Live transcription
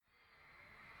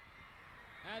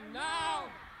And now,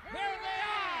 here they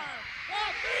are, the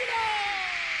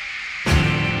Beatles!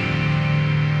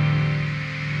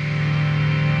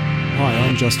 Hi,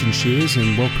 I'm Justin Shears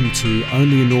and welcome to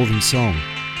Only a Northern Song.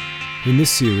 In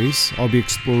this series, I'll be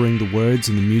exploring the words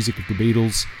and the music of the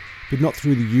Beatles, but not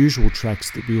through the usual tracks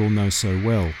that we all know so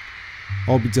well.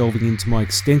 I'll be delving into my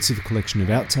extensive collection of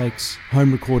outtakes,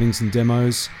 home recordings and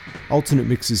demos, alternate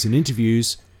mixes and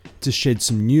interviews, to shed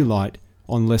some new light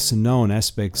on lesser known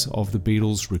aspects of the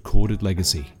Beatles' recorded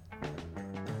legacy.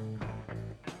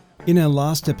 In our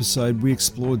last episode, we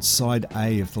explored side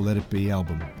A of the Let It Be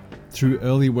album, through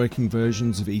early working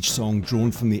versions of each song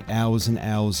drawn from the hours and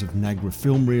hours of Nagra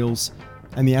film reels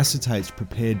and the acetates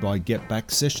prepared by Get Back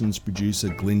Sessions producer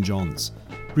Glyn Johns,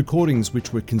 recordings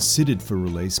which were considered for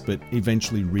release but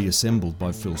eventually reassembled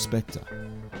by Phil Spector.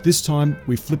 This time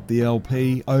we flipped the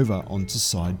LP over onto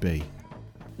side B.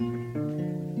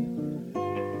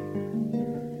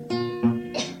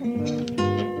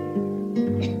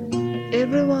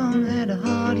 Everyone had a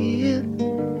hard year,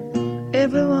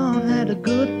 everyone had a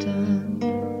good time,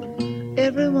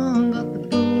 everyone got the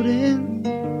boot in,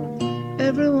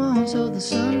 everyone saw the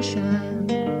sunshine,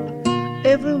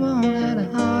 everyone had a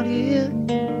hard year,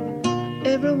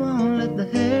 everyone let the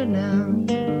hair down,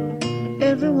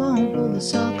 everyone pulled the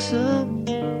socks up,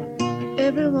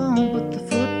 everyone put the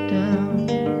foot down,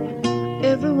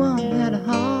 everyone had a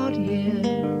hard year,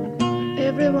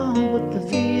 everyone put the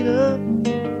feet up,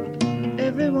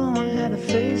 everyone had a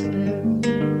facelift,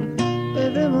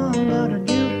 everyone got a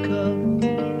new cup,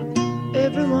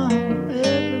 everyone,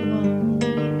 everyone,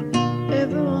 everyone,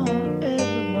 everyone,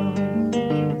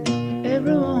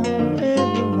 everyone,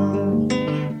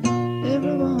 everyone,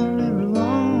 everyone,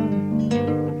 everyone,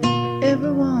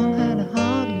 everyone had a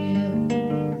hard year,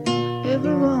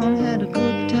 everyone had a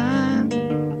good time,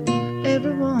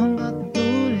 everyone got the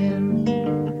boot in,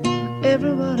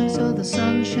 everybody saw the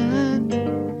sunshine.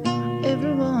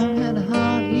 Everyone had a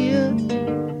hard year,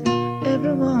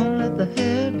 everyone let the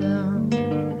hair down,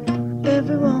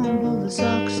 everyone pulled the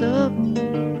socks up,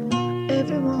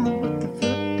 everyone put the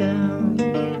foot down,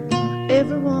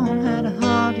 everyone had a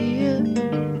hard year,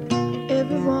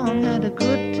 everyone had a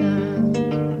good time,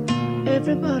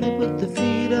 everybody put the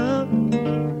feet up,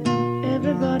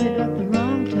 everybody got the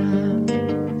wrong time,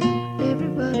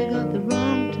 everybody got the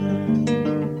wrong time.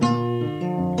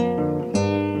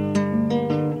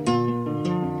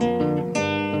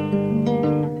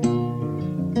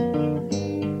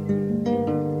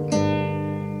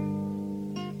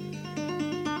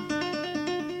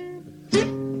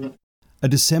 A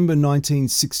December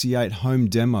 1968 home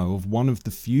demo of one of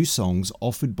the few songs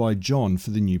offered by John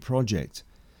for the new project.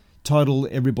 Titled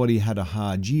Everybody Had a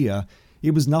Hard Year,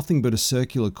 it was nothing but a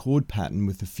circular chord pattern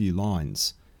with a few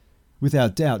lines.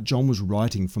 Without doubt, John was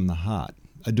writing from the heart.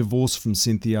 A divorce from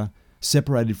Cynthia,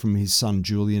 separated from his son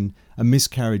Julian, a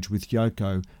miscarriage with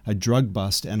Yoko, a drug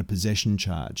bust and a possession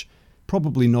charge.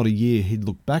 Probably not a year he'd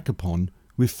look back upon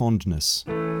with fondness.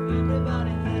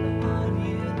 Everybody had a hard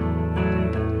year,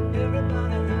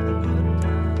 everybody had a good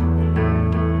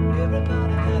time,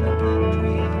 everybody had a good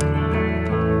dream,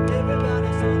 everybody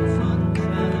saw the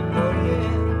sunshine, oh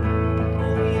yeah,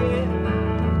 oh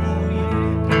yeah, oh yeah.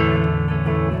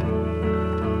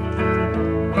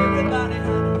 Everybody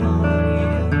had a hard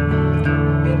year,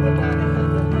 everybody had a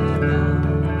hair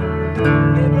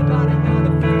down, everybody had a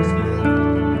facelift,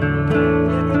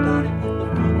 everybody put the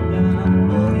foot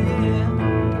down, oh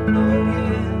yeah. Oh yeah, oh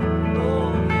yeah.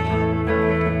 Well,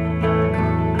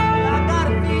 I got a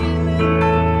feeling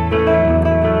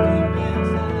deep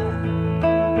inside.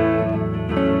 Oh yeah,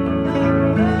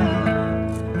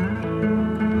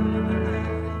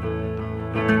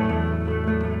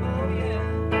 oh yeah. Everybody had a hard year.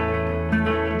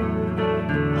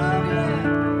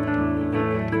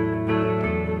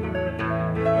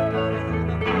 Everybody had a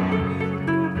good time.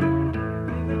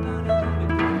 Everybody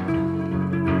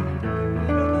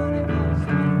got a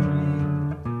sweet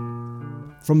dream.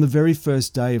 From the very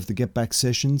first day of the Get Back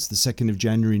Sessions, the 2nd of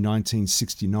January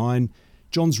 1969,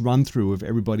 John's run-through of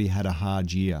Everybody Had a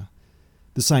Hard Year.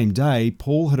 The same day,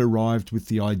 Paul had arrived with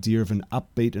the idea of an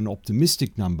upbeat and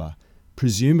optimistic number,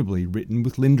 presumably written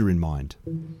with Linda in mind.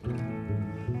 Got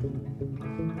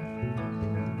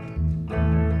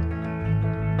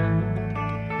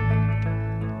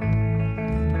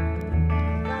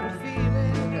a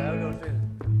feeling. Yeah, I've got a feeling.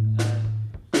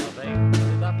 I think,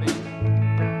 would that be?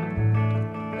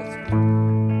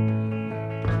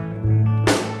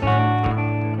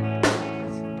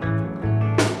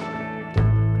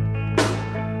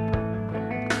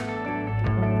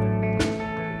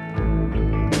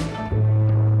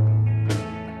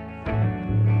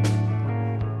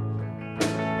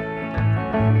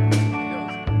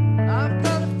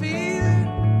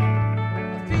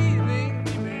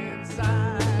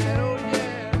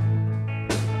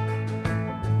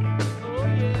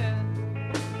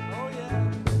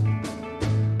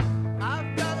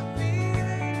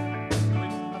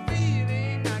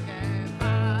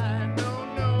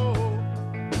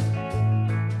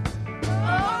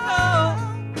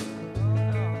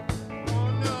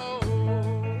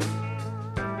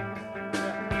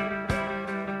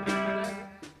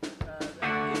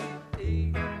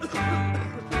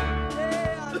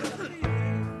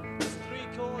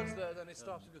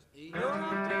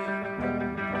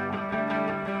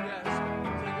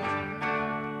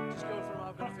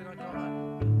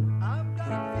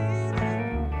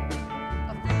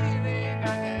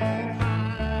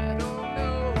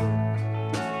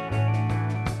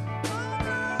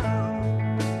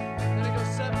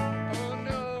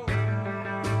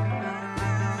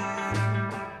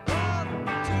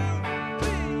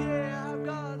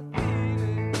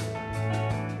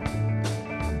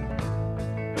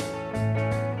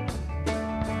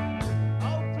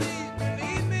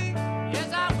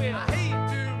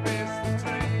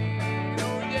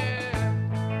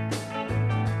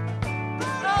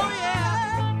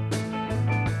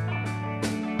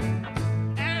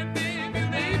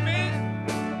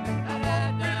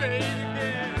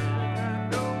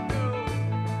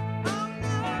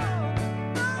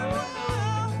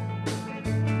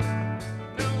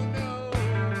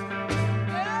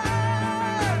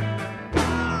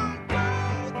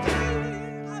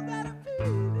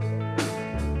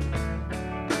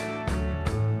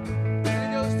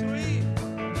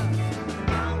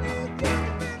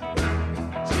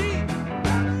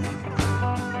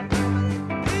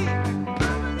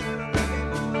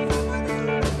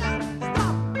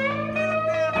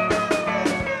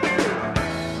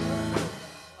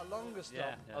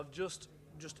 stuff Yeah. of just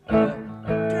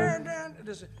turn down.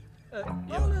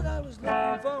 All that I was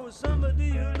looking for was somebody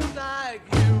who looked like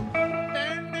you.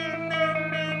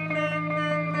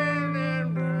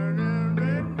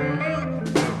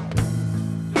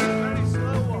 Just a very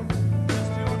slow one.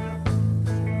 Just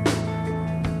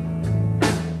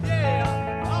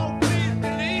yeah. Oh, please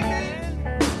believe me.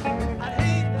 I'd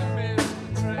hate to miss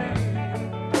the train.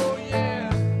 Oh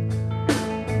yeah.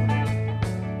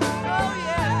 Oh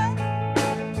yeah.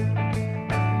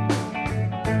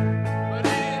 But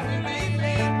if you leave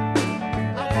me,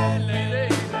 I won't be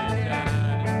late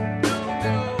again. No,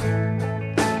 no.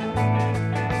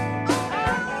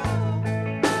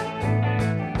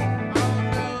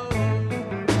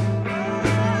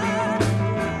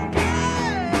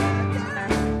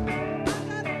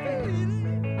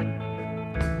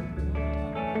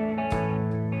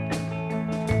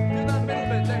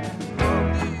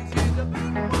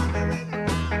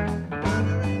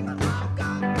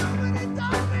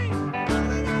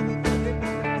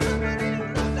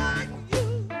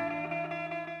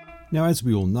 Now, as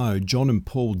we all know, John and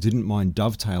Paul didn't mind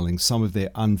dovetailing some of their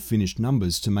unfinished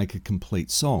numbers to make a complete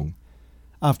song.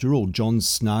 After all, John's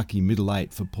snarky middle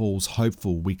eight for Paul's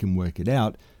hopeful "We Can Work It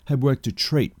Out" had worked a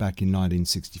treat back in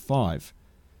 1965.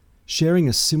 Sharing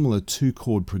a similar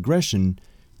two-chord progression,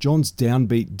 John's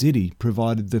downbeat ditty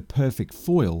provided the perfect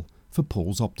foil for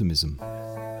Paul's optimism.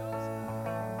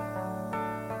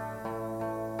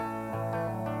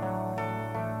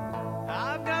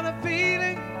 I've got a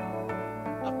feeling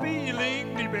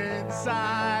deep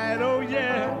inside, oh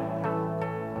yeah,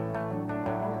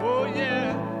 oh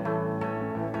yeah.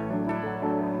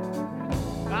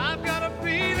 I've got a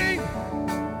feeling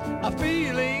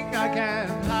I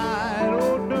can't hide,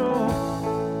 oh no,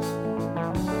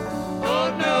 oh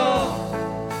no,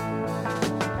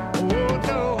 oh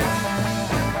no,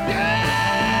 yeah,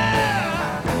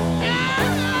 yeah,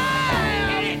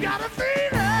 I've got a feeling.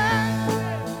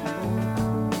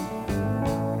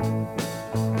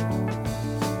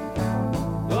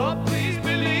 Oh, please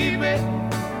believe me,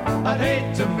 I'd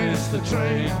hate to miss the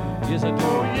train. Yes, I do.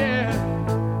 Oh yeah,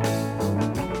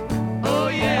 oh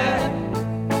yeah.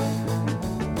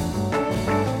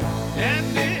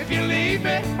 And if you leave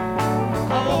me,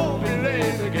 I won't be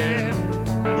late again.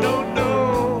 No, no,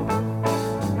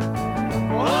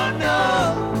 oh no,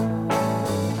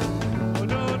 oh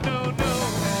no, no, no.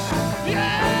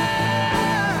 Yeah,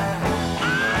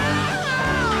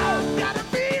 I've got a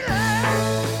feeling.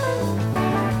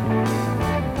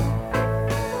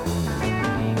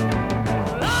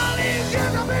 All these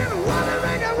years I've been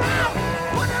wandering around,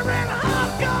 wondering how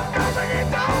come nobody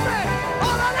told me.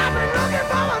 All that I've been looking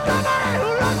for was somebody who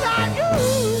looks like you.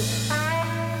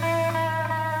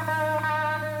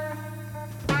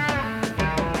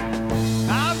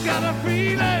 I've got a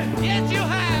feeling, yes you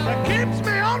have, that keeps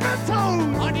me on my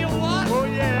toes. On your what? Oh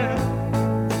yeah,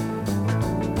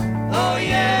 oh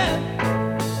yeah.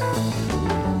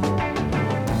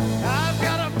 I've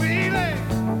got a feeling,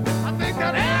 I think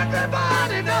that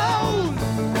everybody knows.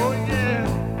 Oh yeah,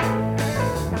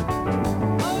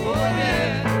 oh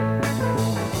yeah,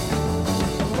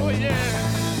 oh yeah.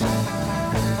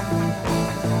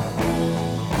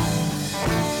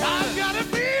 I've got a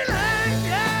feeling,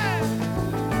 yeah.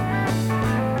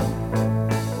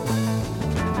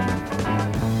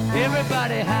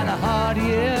 Everybody had a hard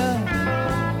year.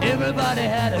 Everybody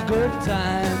had a good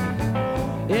time.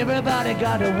 Everybody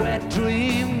got a wet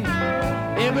dream.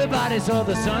 Everybody saw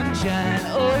the sunshine.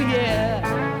 Oh yeah,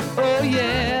 oh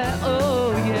yeah,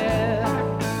 oh yeah.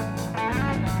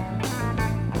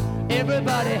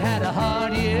 Everybody had a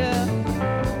hard year.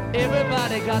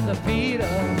 Everybody got the feet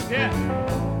up. Yeah.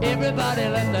 Everybody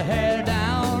let the hair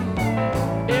down.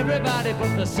 Everybody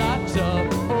put the socks up.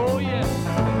 Oh yeah.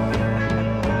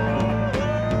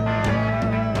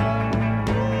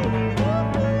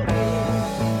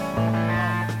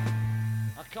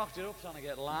 I cocked it up trying to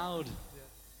get loud.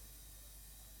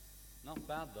 Not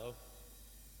bad though.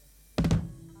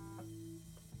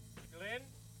 Glyn,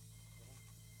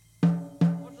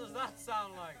 what does that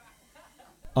sound like?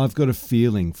 I've Got a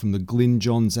Feeling from the Glyn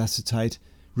Johns acetate,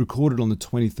 recorded on the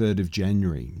 23rd of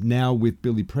January, now with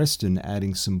Billy Preston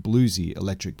adding some bluesy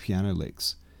electric piano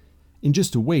licks. In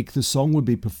just a week, the song would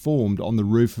be performed on the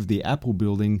roof of the Apple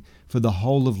building for the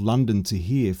whole of London to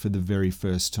hear for the very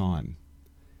first time.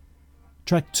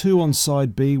 Track 2 on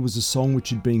side B was a song which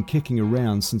had been kicking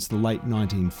around since the late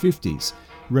 1950s,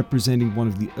 representing one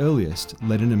of the earliest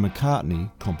Lennon and McCartney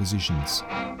compositions.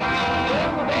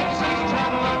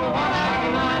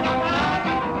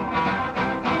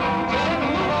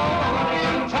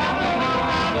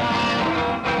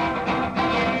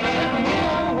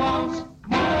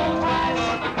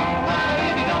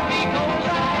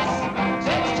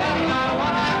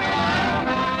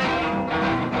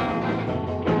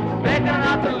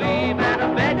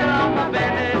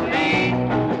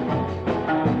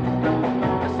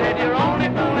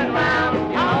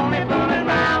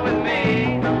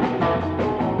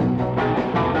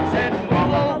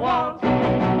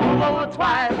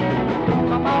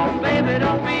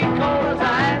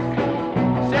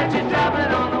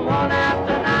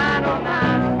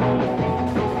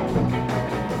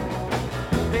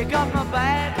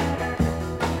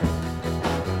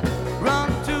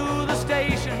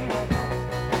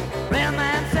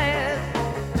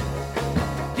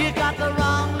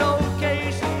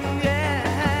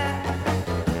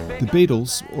 The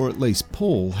Beatles, or at least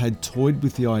Paul, had toyed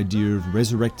with the idea of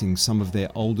resurrecting some of their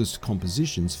oldest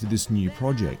compositions for this new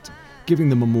project, giving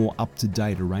them a more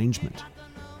up-to-date arrangement.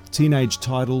 Teenage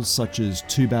titles such as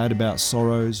Too Bad About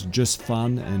Sorrows, Just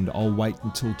Fun and I'll Wait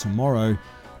Until Tomorrow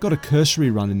got a cursory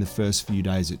run in the first few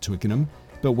days at Twickenham,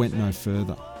 but went no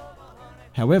further.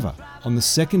 However, on the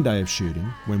second day of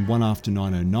shooting, when One After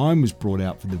 909 was brought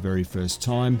out for the very first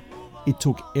time, it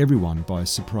took everyone by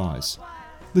surprise.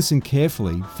 Listen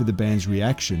carefully for the band's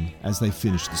reaction as they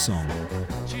finished the song.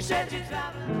 She said she's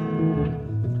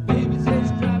driving, baby said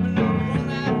she's driving on one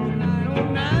after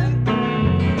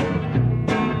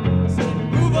 909. Said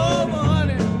move over,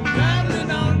 honey, traveling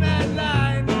on that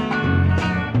line.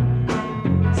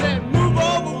 Said move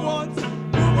over once,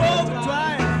 move over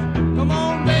twice. Come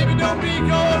on, baby, don't be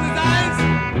cold as ice.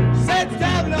 She said she's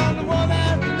driving on the one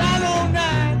after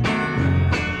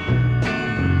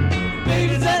 909.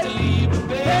 Baby said to leave her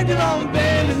bed on the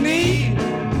bed knee.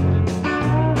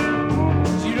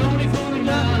 She'd only fooling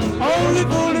around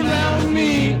with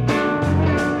me.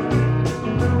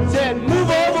 Said move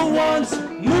over once,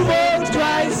 move over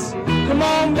twice. Come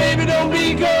on, baby, don't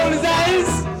be cold as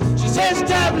ice. She said she's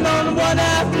traveling on the one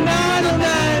after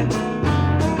 909.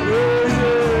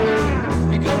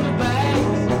 We go to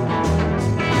Banks,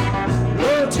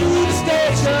 road to the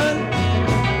station.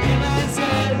 And I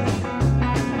said,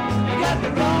 you got the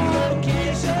wrong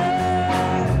location.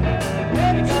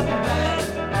 Then we got the back,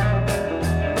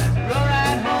 run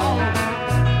right home.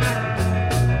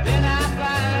 Then I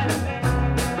find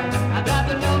I got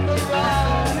the number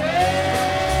wrong.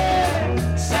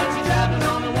 Yeah. Said she's driving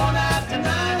on the one after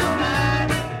 909.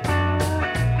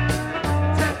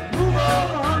 Said move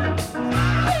over, honey.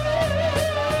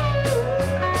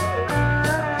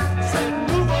 Said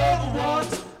move over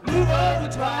once, move over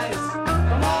twice.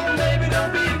 Come on, baby,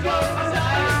 don't be cold as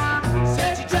ice.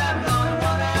 Said she's driving on the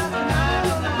one after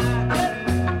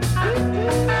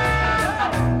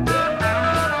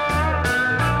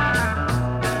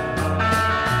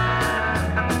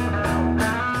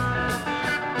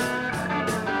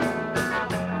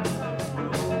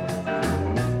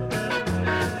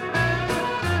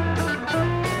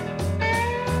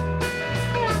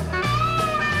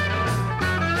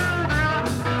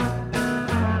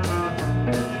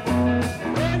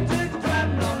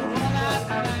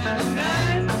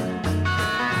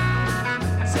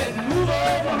Said move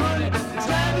over, honey,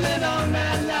 traveling on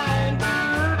that line.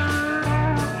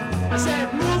 I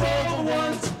said move over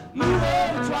once, move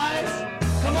over twice.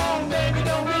 Come on, baby,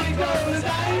 don't be cold as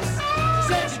ice.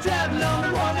 She said she's traveling on the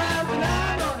one after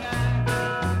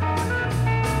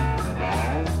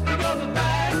 909. We go to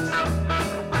Banks,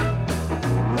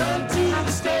 run to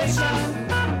the station.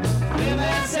 Then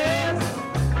they said,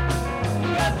 you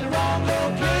got the wrong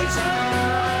location.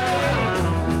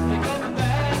 We go to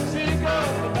Banks,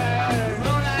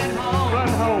 run right home.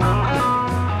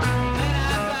 Then I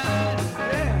find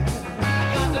I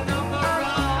got the number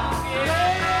wrong.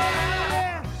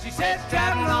 Yeah. She said she's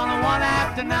traveling on the one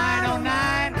after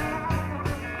 909.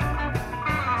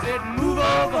 Said move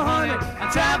over, honey, I'm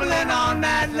traveling on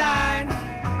that line.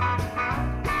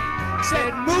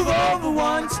 Said move over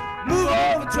once, move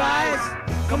over twice.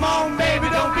 Come on, baby,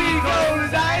 don't be cold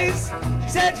as ice. She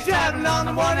said she's traveling on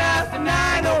the one after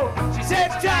 90. She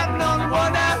said she's traveling on the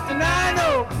one after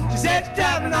 90. She said she's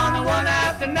traveling on the one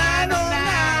after 909.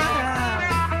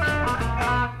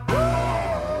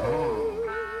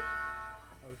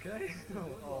 Okay.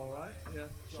 All right. Yeah.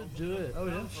 Should do it. Oh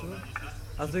yeah, sure.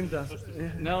 I think that's.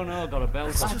 Yeah. No, I got a belt.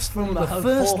 It's off. just from the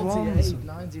first ones.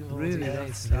 1948. Really,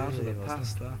 that's out of the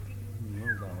past. That.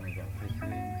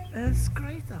 It's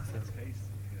great. That.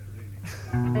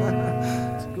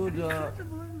 It's good.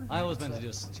 I always meant to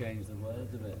just change the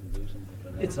words a bit and do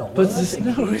something. It's not But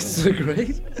working. it's so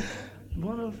great.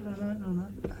 One of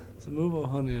that. So move on,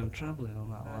 honey. I'm travelling on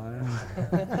that line.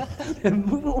 Yeah,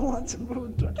 move on once and move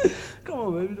on twice. Come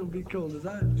on, baby. Don't be cold as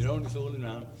ice. You're only fooling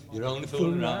around. You're only Fooling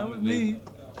fooling around with me.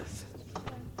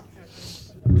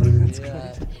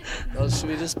 Yeah. Well, should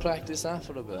we just practice that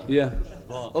for a bit? Yeah.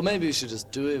 What? Or maybe we should just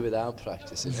do it without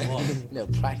practicing.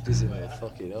 Practicing it,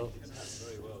 fuck it up.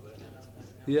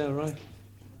 Yeah, right.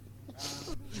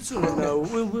 Sort of know.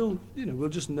 We'll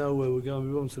just know where we're going.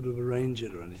 We won't sort of arrange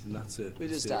it or anything. That's it. We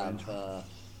That's just the have arrangement.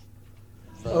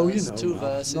 verse, Oh, you know, two no,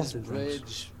 verses, nothing else.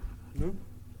 bridge, No?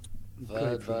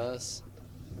 third verse.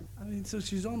 I mean, so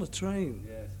she's on a train,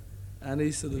 Yes. and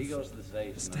he sort of. He goes to the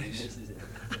station. And he misses it.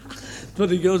 But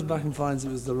he goes back and finds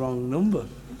it was the wrong number.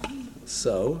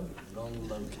 So. Wrong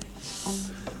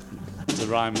location. It's a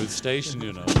rhyme with station,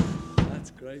 you know. That's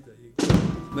great that you.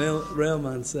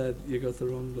 Railman said you got the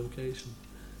wrong location.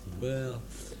 Well.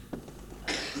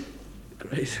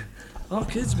 great. Our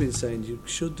kids been saying you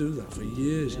should do that for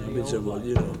years. I've been saying, well,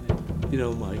 you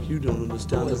know, Mike, you don't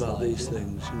understand about these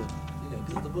things. You know. Yeah,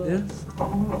 because the words.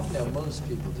 Yeah, most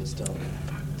people just don't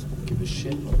give a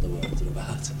shit what the words are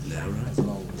about. Yeah, right. As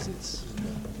long as it's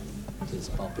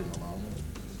just popping along.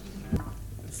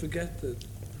 Forget that,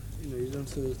 you don't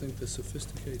sort of think they're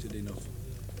sophisticated enough.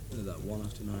 That 1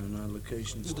 after 909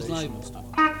 location station.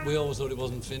 We always thought it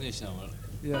wasn't finished now.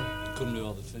 Yeah. Couldn't be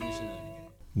bothered finishing it.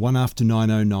 1 after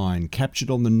 909, captured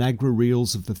on the Nagra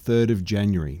reels of the 3rd of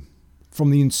January. From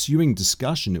the ensuing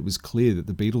discussion, it was clear that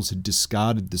the Beatles had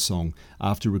discarded the song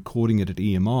after recording it at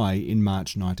EMI in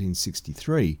March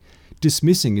 1963,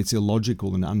 dismissing its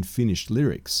illogical and unfinished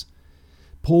lyrics.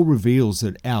 Paul reveals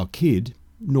that Our Kid,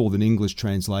 Northern English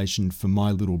translation for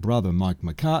My Little Brother Mike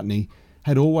McCartney,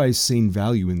 had always seen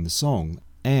value in the song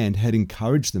and had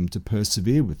encouraged them to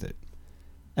persevere with it.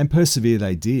 And persevere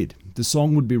they did. The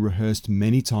song would be rehearsed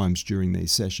many times during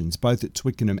these sessions, both at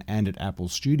Twickenham and at Apple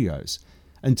Studios,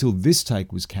 until this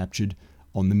take was captured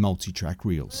on the multi-track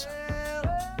reels.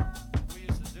 We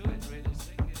used to do it, really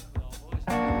sing it with our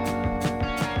voice.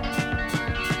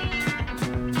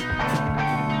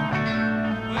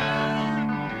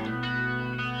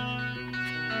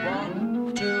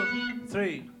 1, 2,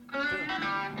 3. 1,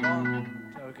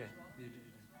 2, okay. You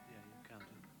count it.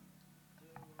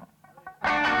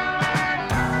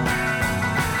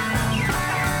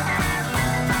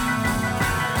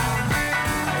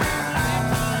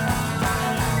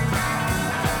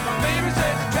 Baby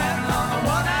said she's traveling on the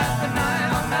 1 after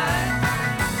 909.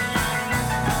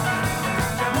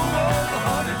 She move over,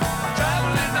 honey, I'm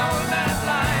traveling on that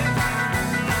line.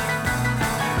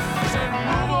 She said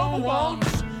move over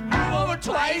once, move over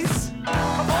twice.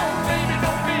 Come on, baby,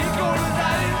 don't be going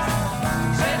nice.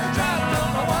 Said she's traveling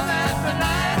on the 1 after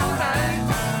 909.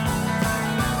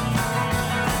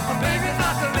 Baby,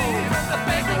 not to leave, and the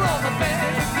finger on the baby.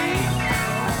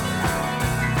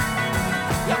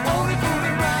 You're only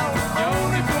fooling round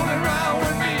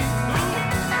with me.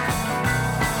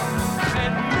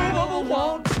 Said move over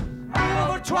once, move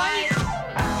over twice.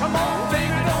 Come on,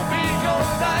 baby, don't be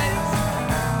going nice.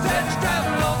 Said she's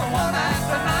traveling on the 1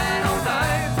 after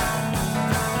 909.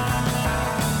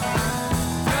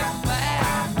 Just back,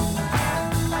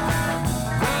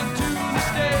 run to the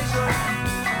station.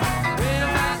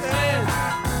 Mailman says,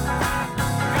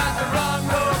 got the wrong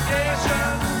location.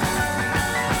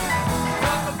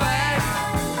 Got the bag,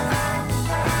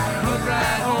 look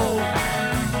right home.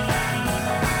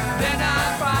 Then I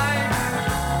find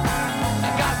I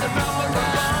got the number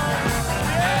wrong.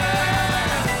 Yeah,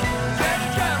 said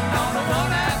you're traveling on the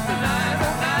 1 after 909.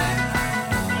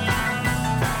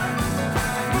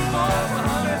 Move over,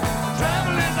 honey,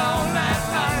 traveling on that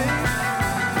night.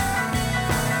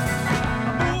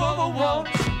 Move over once,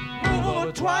 move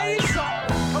over twice.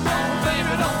 Come on,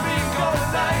 baby, don't be going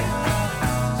nice.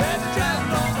 Said you're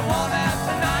traveling on the 1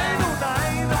 after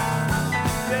 909.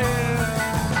 Yeah.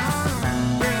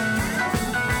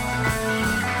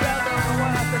 Traveling on the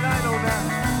 1 after 909.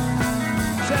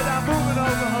 Said I'm moving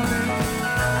over, honey,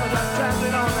 'cause I'm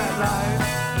traveling on that line.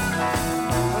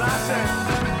 Well, I said,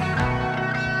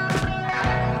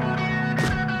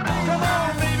 come on,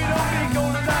 baby, don't be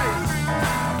going nice.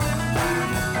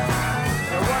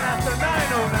 The 1 after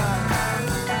 909.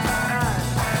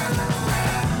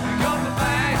 Come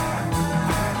back,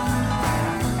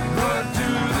 run to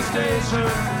the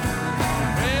station.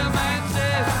 Mailman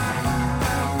says,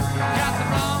 got the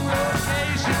wrong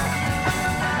location.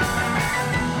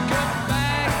 Come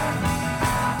back,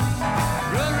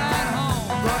 run right home.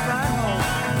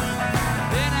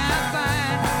 Then I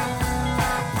find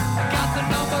I got the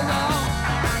number wrong.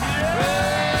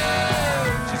 Well,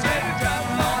 she said you're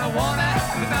traveling on the 1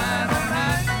 after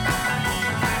 909.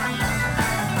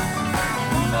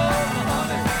 Move over,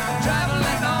 honey,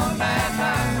 traveling on that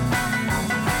line.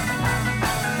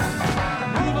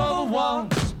 Move over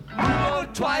once, move over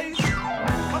twice.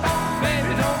 Come on,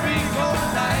 baby, don't be going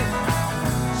nice.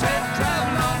 Said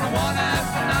traveling on the 1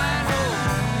 after 90.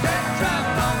 Said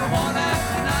traveling on the 1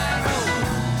 after 90.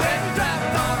 Said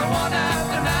traveling on the 1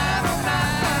 after 909.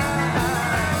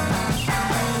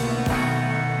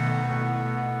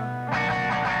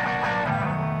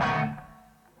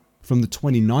 From the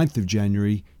 29th of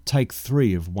January, take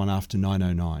 3 of 1 after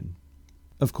 909.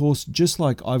 Of course, just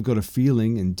like I've Got a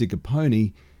Feeling and Dig a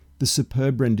Pony, the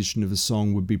superb rendition of the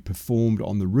song would be performed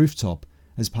on the rooftop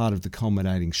as part of the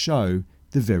culminating show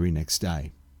the very next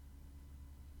day.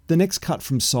 The next cut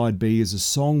from side B is a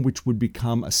song which would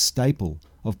become a staple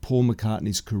of Paul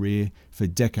McCartney's career for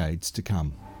decades to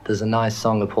come. There's a nice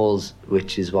song of Paul's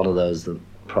which is one of those that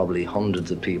probably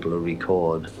hundreds of people to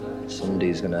record.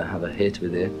 Somebody's going to have a hit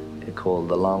with it. It's called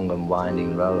The Long and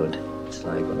Winding Road. It's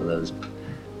like one of those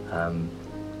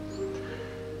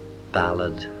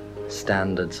ballad,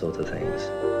 standard sort of things.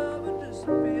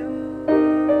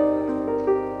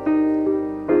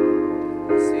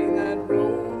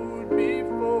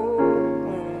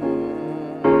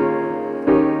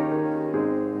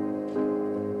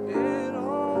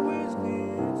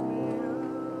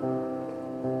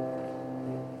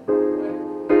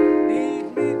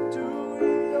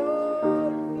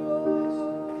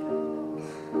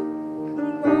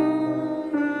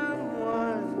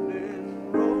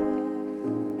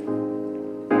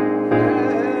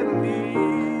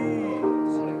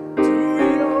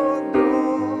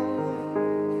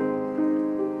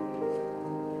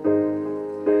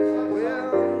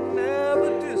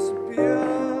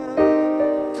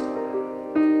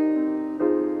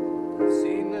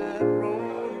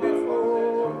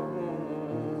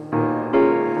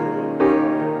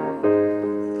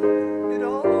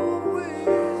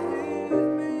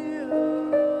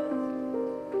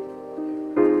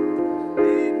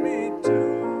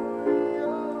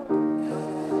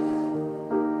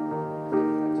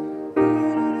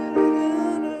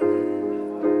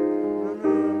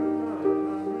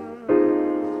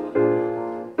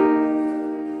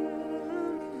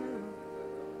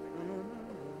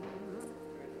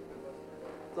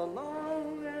 The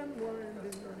long and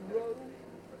winding road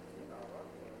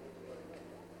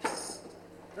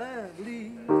that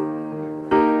leads.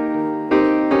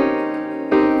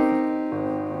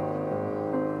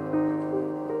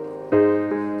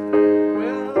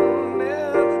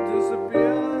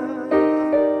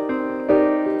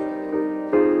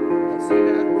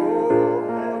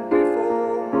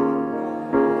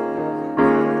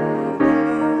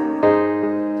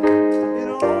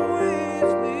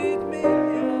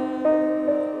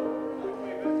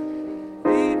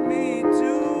 Lead me to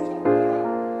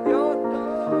your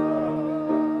door.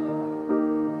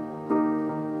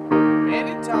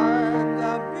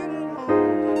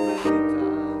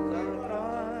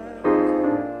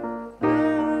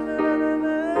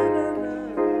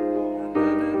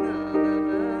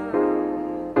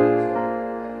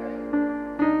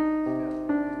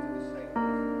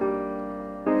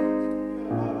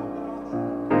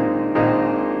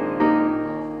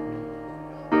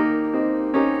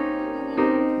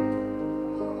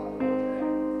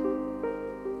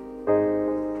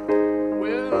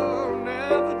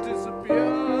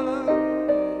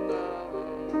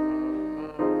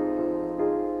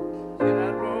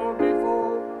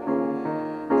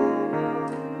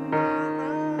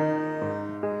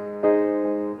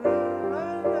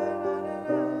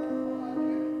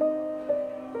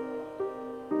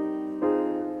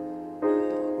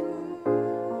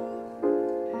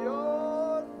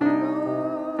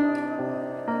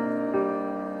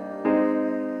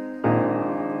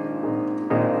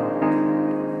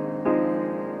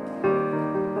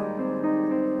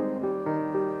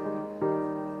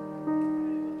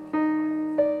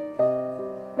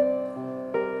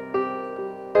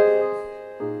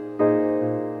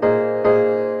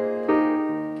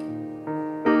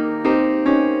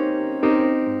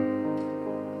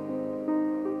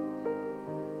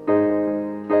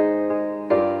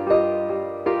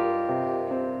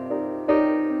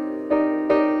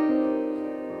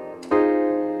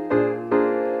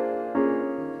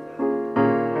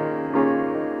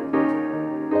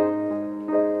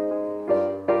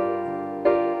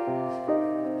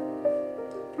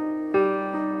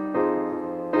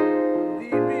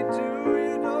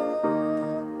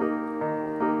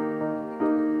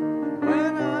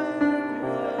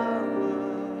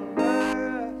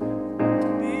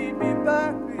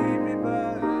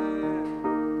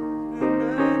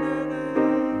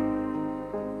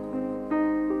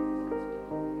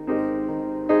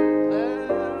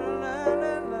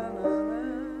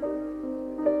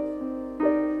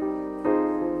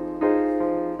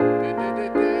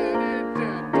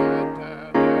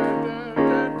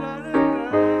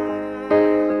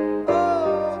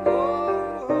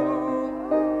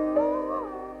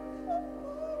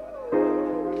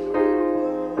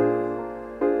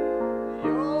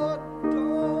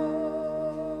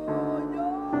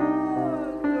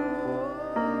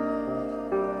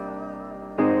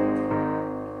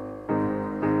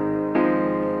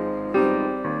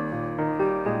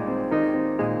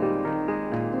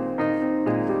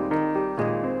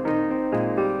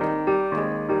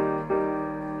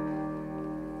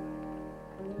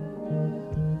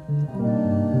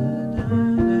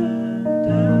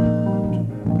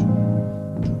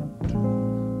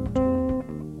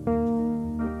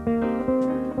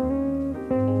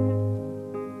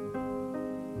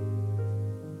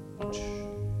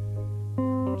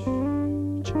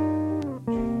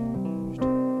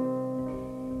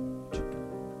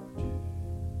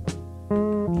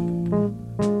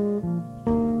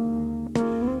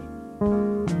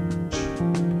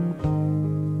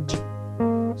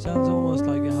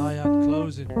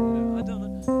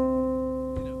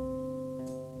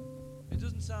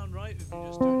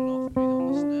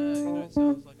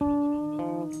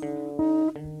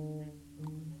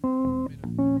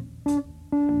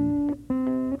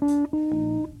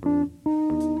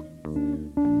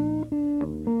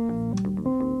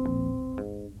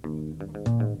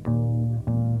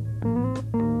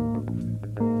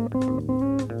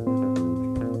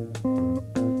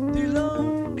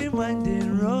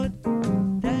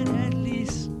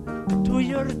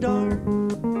 your door.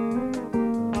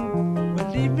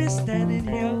 Well, leave me standing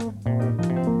here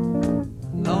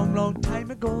long, long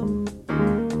time ago.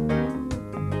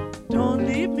 Don't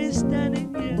leave me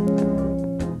standing here.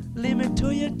 Leave me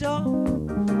to your door.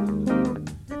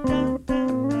 Da, da, da,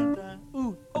 da.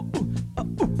 Ooh, oh, ooh, oh,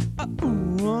 ooh, oh,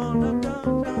 ooh, oh, da, da,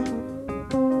 da.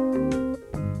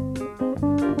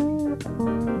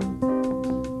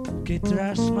 Che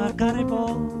trasma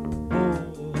caribo,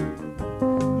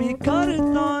 mi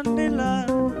corazón de la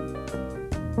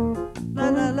la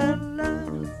la la.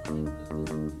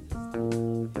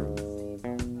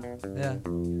 Yeah.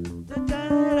 Da da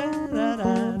da da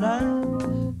da la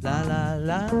la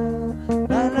la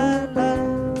la la la.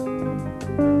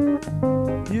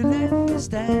 You left me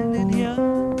standing here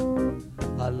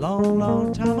a long,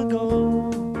 long time ago.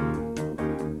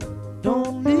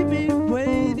 Don't leave me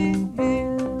waiting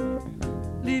here.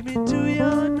 Leave me to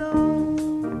your door.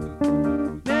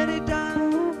 Many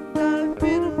times I've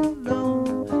been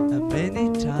alone, and many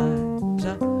times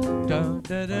I da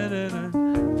da da da da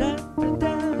da da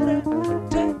da da da.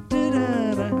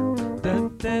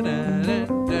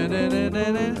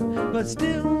 But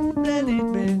still they lead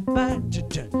me back to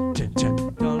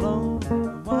the long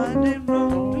winding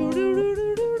road.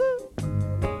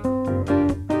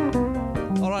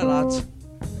 All right, lads,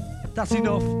 that's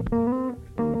enough.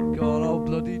 God, oh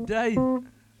bloody day.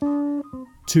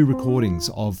 Two recordings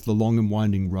of The Long and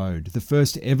Winding Road, the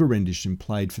first ever rendition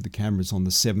played for the cameras on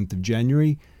the 7th of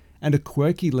January, and a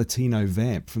quirky Latino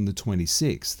vamp from the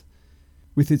 26th.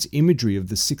 With its imagery of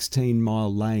the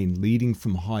 16-mile lane leading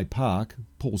from High Park,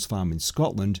 Paul's farm in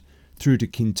Scotland, through to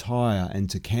Kintyre and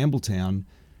to Campbelltown,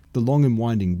 The Long and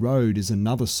Winding Road is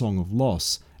another song of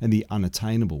loss and the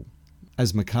unattainable.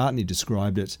 As McCartney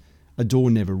described it, a door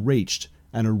never reached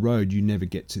and a road you never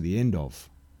get to the end of.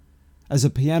 As a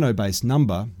piano-based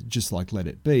number, just like Let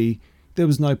It Be, there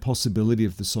was no possibility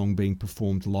of the song being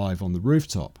performed live on the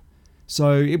rooftop.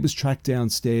 So it was tracked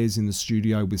downstairs in the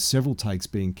studio with several takes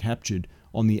being captured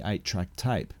on the 8-track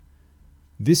tape.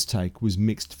 This take was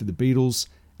mixed for the Beatles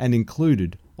and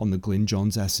included on the Glyn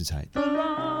Johns acetate. The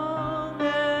long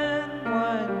and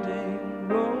winding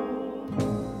road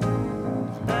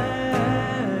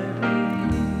that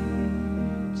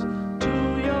leads to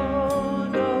your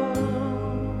door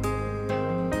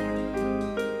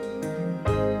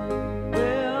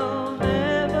will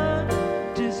never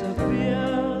disappear.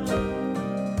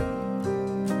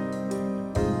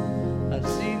 I've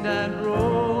seen that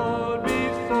road before.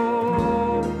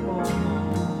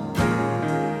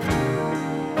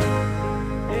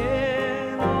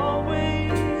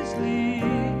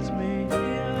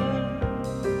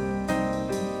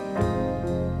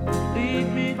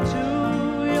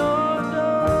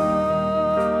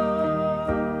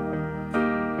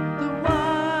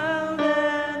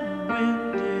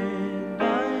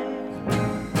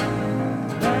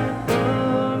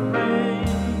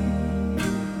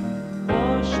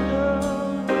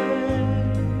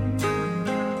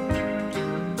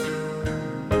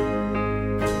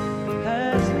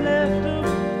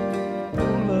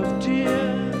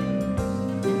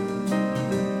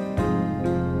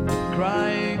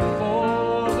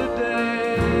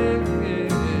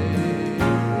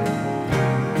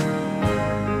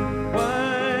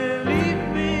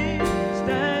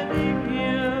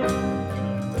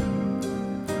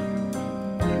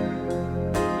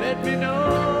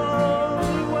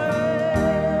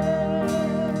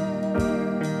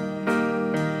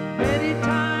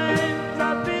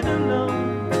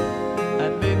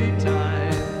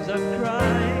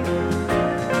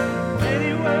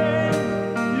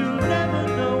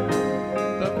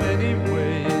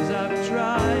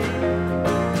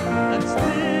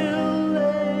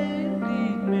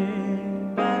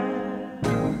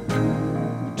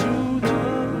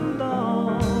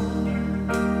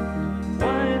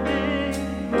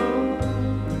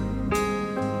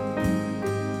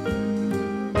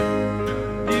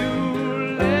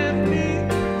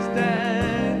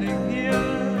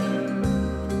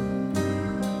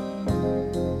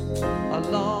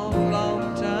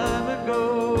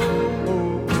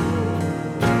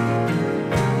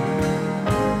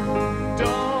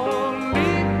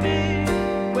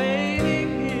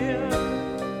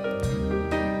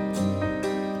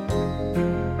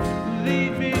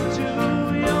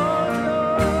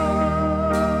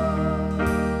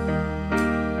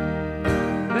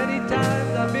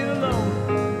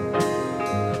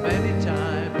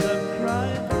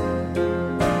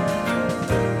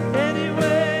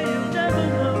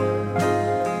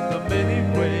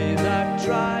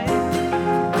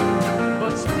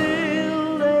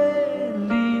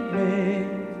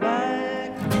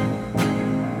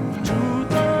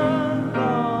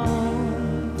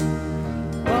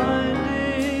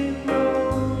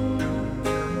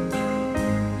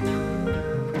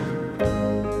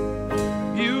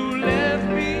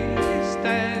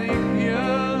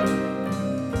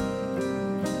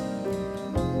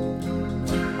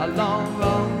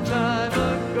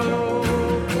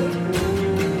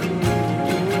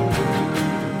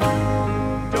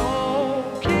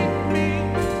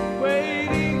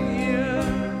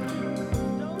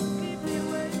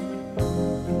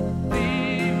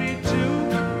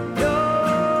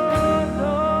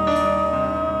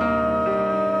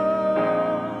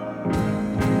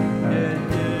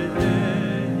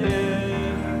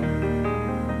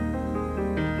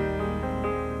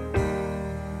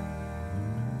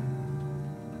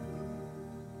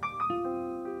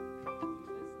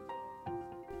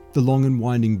 The Long and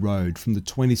Winding Road from the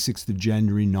 26th of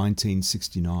January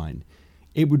 1969.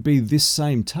 It would be this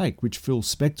same take which Phil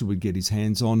Spector would get his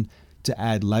hands on to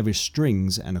add lavish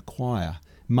strings and a choir,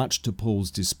 much to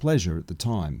Paul's displeasure at the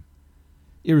time.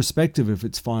 Irrespective of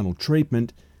its final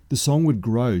treatment, the song would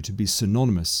grow to be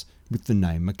synonymous with the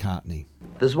name McCartney.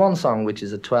 There's one song which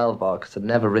is a 12-bar, because I've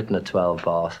never written a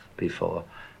 12-bar before,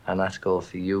 and that's called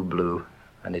For You Blue,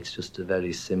 and it's just a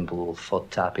very simple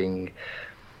foot-tapping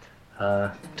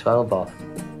 12-bar.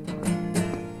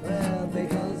 Well,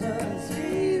 because of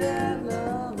sweet and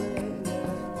lovely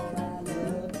girl I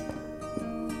love.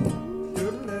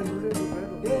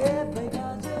 Yeah,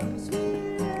 because of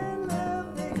sweet and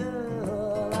lovely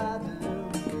girl I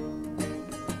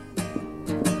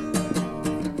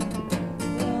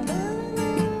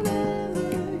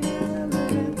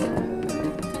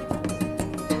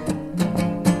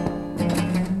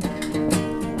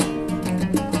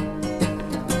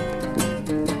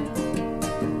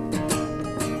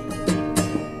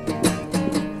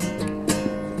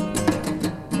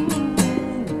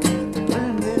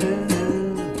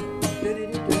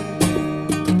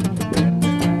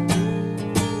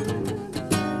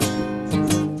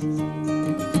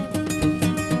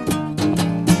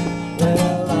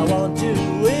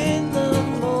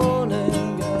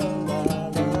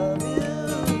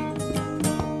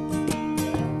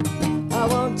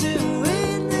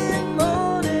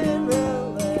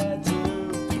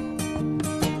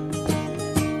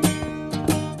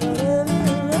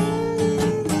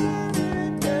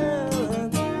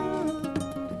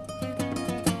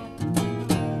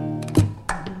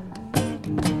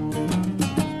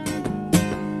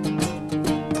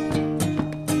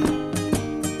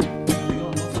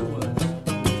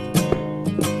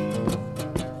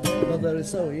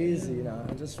so easy, you know.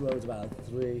 I just wrote about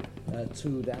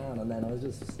two down, and then I was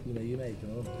just, you know, you make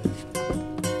them up.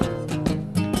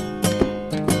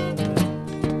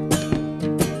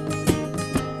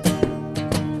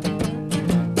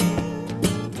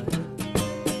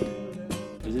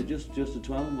 Is it just a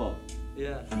 12-bar?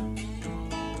 Yeah.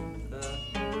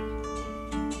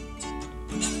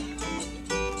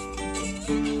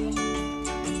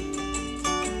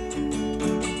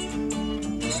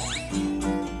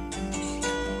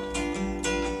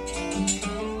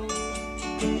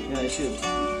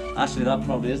 Actually, that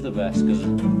probably is the best, because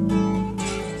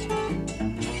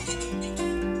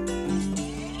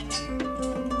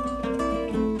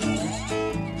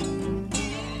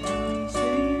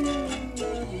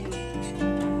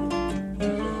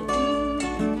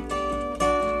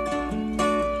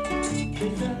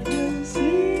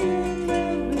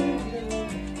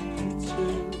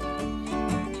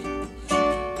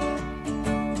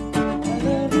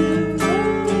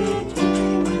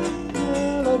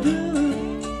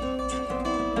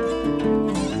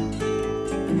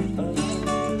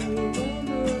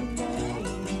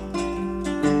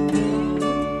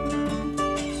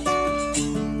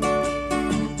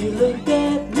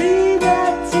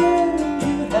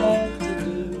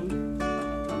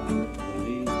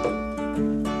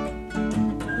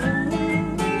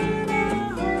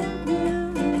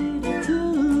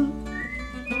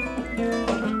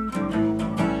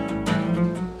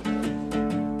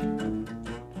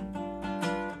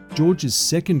George's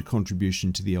second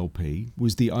contribution to the LP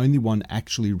was the only one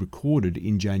actually recorded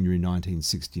in January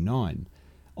 1969.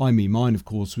 I Me Mine, of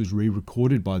course, was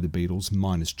re-recorded by the Beatles,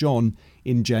 minus John,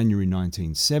 in January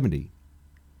 1970.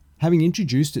 Having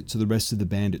introduced it to the rest of the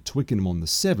band at Twickenham on the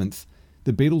 7th,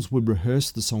 the Beatles would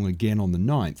rehearse the song again on the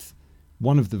 9th,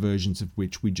 one of the versions of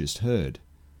which we just heard.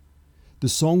 The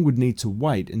song would need to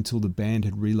wait until the band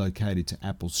had relocated to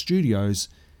Apple Studios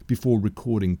before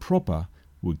recording proper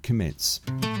would commence.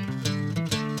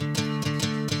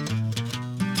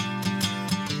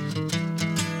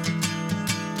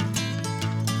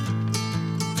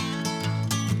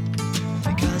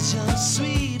 Because you're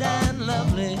sweet and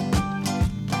lovely,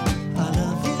 I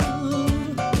love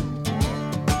you.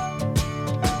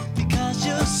 Because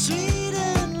you're sweet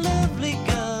and lovely,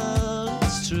 girl,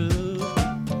 it's true.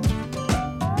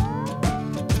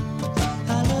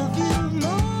 I love you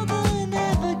more than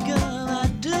ever, girl, I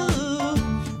do.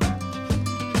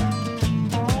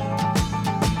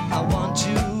 I want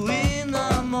you in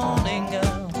the morning,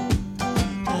 girl,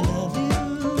 I love you.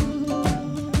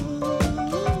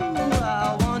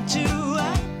 I want you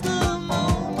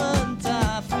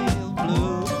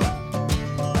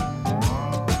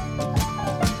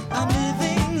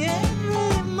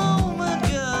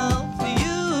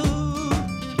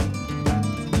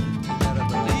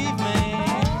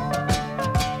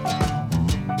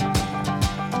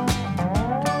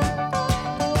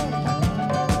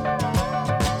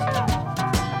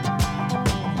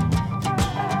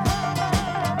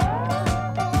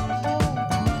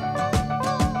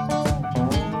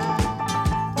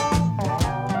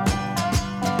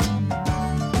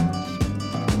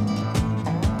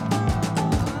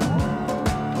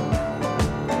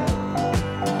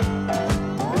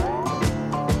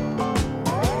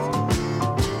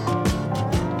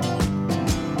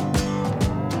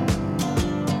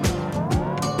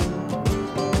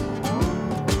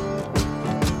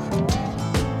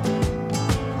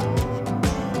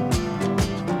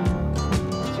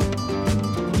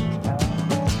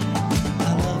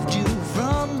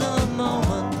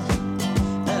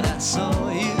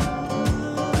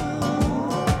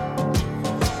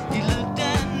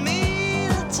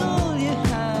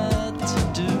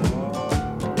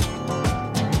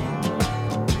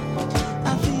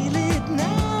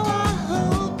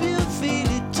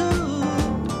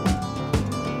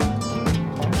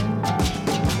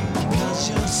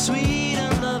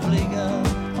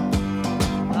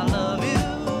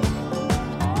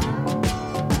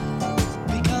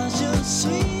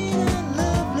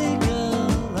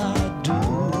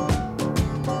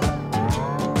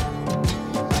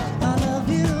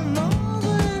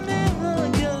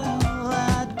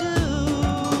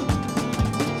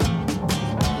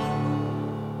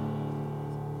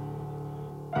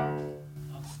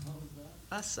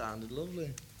sounded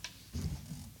lovely.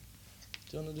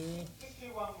 Do you want to do it? Just do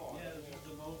one more. Yeah,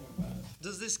 just a moment.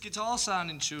 Does this guitar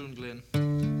sound in tune, Glyn?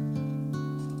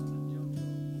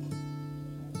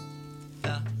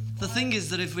 Yeah. The thing is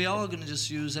that if we are going to just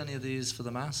use any of these for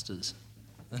the masters,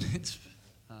 then it's...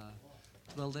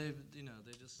 well, they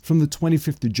just... From the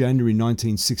 25th of January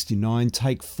 1969,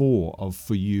 take 4 of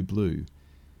For You Blue.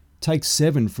 Take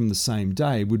 7 from the same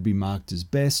day would be marked as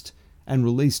best and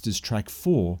released as track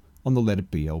 4 on the Let It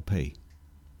Be LP.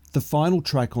 The final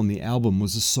track on the album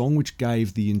was a song which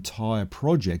gave the entire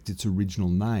project its original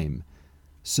name.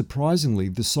 Surprisingly,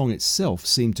 the song itself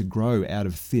seemed to grow out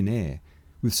of thin air,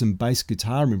 with some bass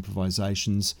guitar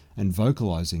improvisations and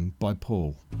vocalising by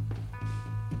Paul.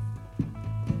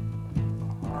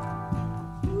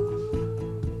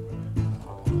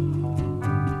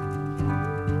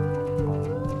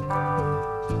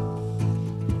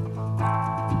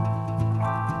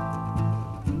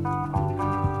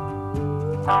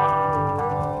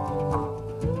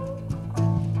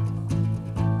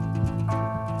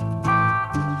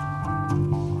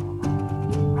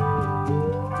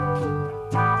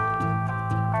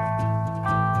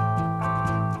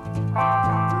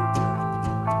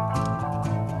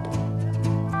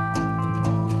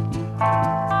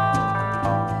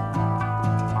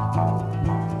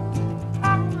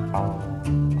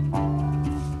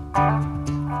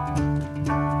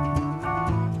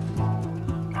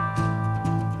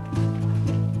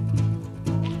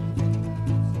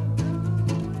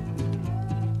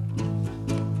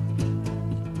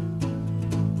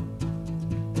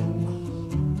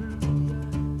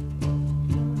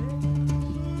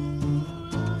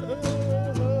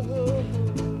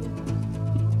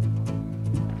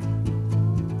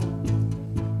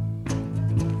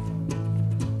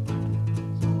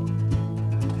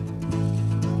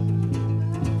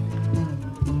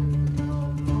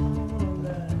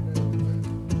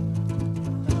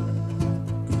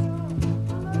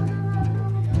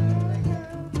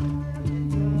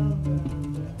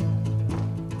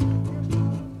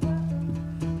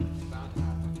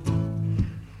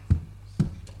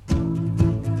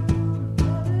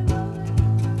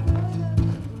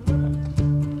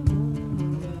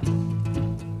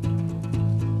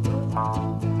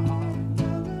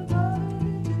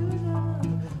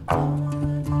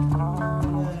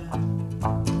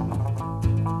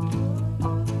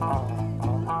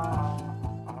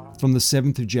 From the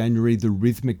 7th of January, the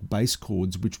rhythmic bass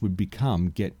chords which would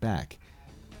become Get Back.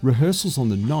 Rehearsals on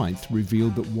the 9th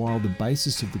revealed that while the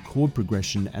basis of the chord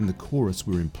progression and the chorus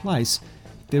were in place,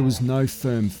 there was no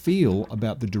firm feel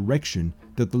about the direction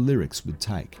that the lyrics would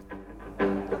take.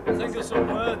 Think of some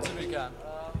words if we can.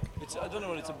 I don't know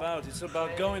what it's about. It's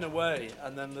about going away,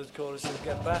 and then the chorus is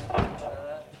Get Back.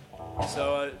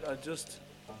 So I just...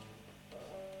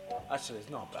 Actually, it's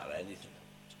not about anything.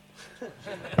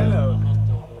 You know.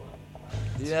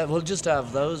 Yeah, we'll just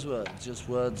have those words, just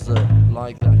words that,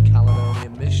 like that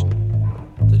Caledonian Mission.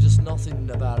 They're just nothing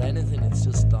about anything, it's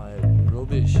just like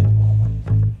rubbish.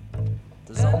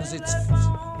 As long as it's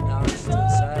nice to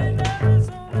say.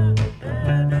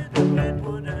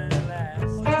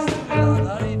 Well, just do it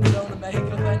like that, you don't want to make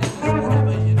up anything,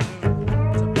 whatever you do.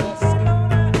 It's a Boston.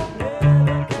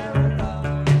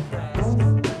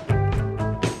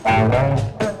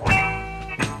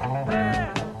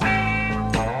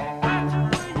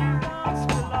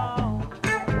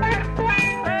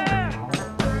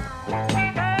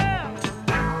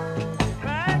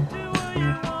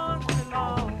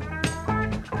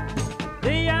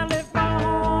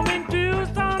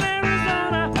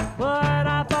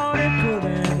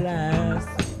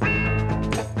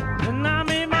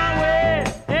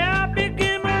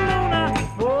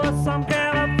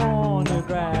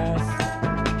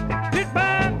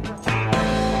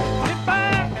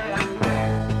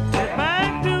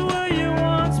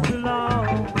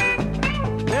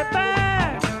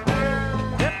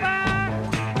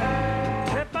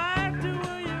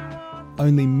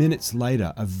 Only minutes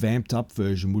later, a vamped-up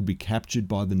version would be captured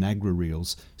by the Nagra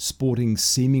reels, sporting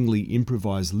seemingly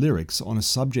improvised lyrics on a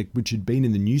subject which had been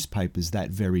in the newspapers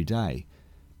that very day.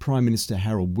 Prime Minister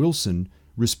Harold Wilson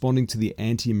responding to the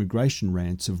anti-immigration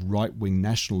rants of right-wing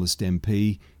nationalist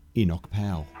MP Enoch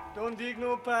Powell. Don't dig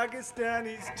no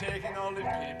Pakistanis taking all the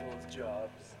people's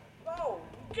jobs. No,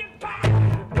 get back!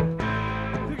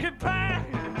 Get back!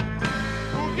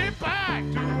 We'll get back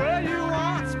to where you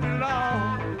once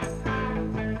belonged.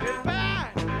 Get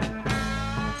back!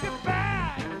 Get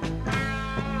back!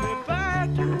 Get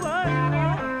back to where you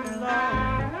once belonged.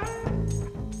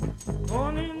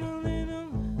 Born in the little,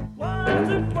 was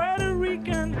a Puerto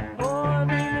Rican, born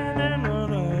in an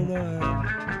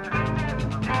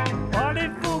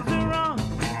 44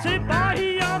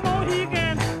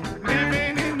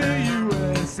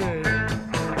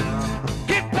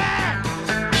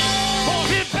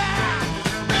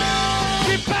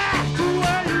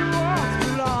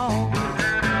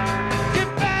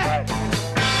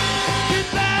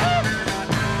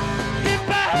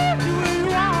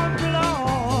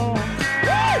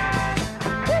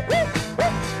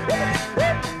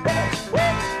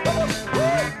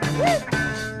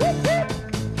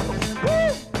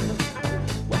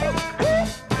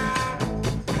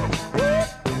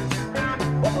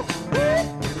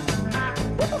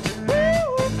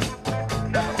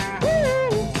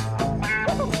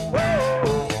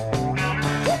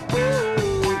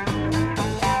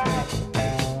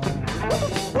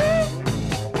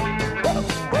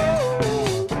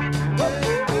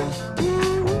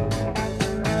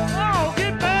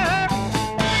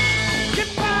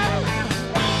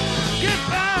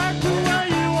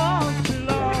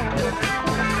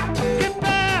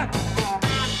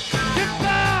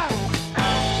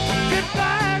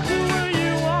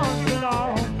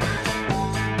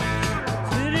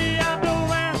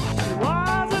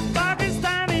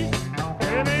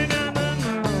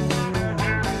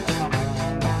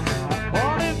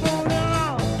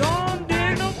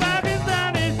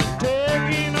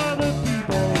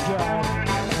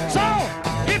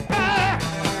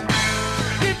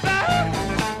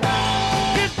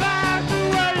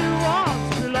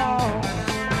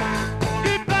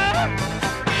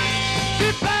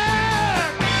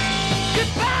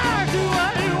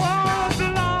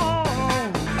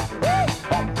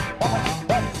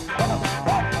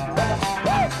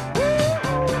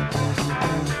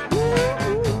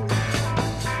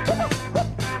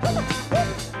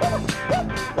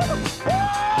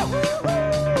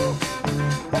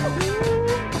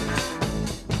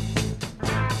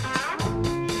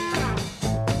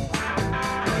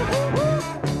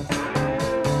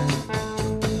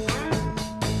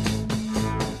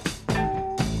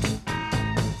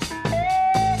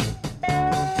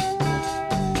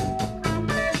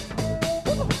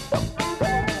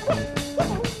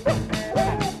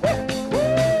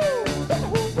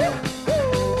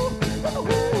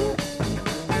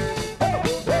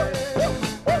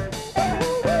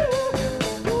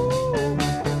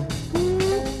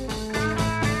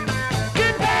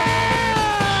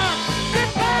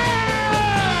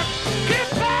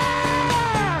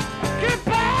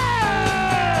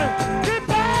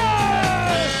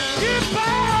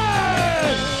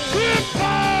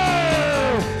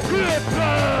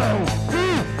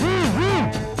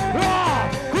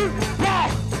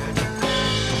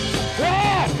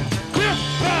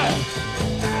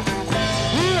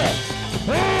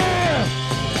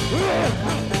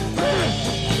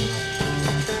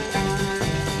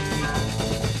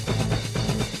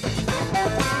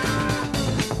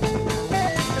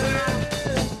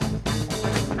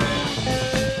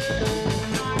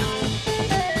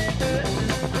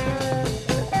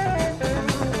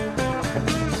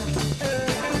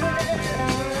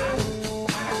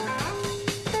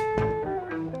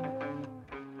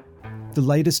 the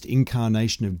latest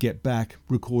incarnation of Get Back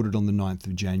recorded on the 9th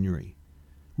of January.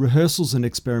 Rehearsals and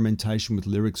experimentation with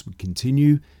lyrics would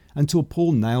continue until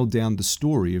Paul nailed down the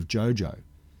story of Jojo.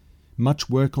 Much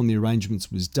work on the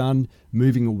arrangements was done,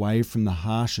 moving away from the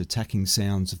harsh attacking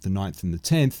sounds of the 9th and the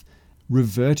 10th,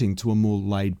 reverting to a more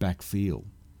laid-back feel.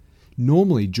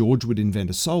 Normally George would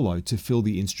invent a solo to fill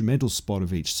the instrumental spot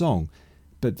of each song,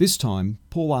 but this time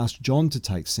Paul asked John to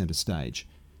take centre stage,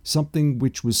 something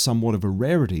which was somewhat of a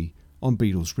rarity on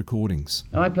Beatles recordings.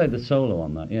 I played the solo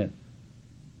on that, yeah.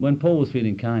 When Paul was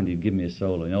feeling kind, he'd give me a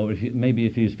solo, you know. Maybe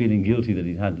if he was feeling guilty that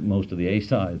he'd had most of the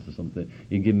A-sides or something,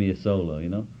 he'd give me a solo, you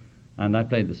know. And I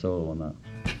played the solo on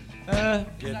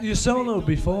that. Your solo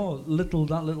before,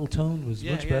 that little tone was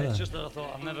much better. It's just that I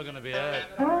thought I'm never going to be heard.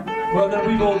 Well, then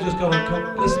we've all just got to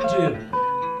come listen to you.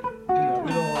 You know,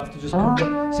 we all have to just come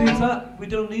back. See, it's that we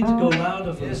don't need to go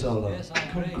louder for the solo. Yes, I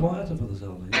come agree. quieter for the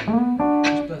solo. Yeah.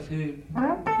 Just let's hear you.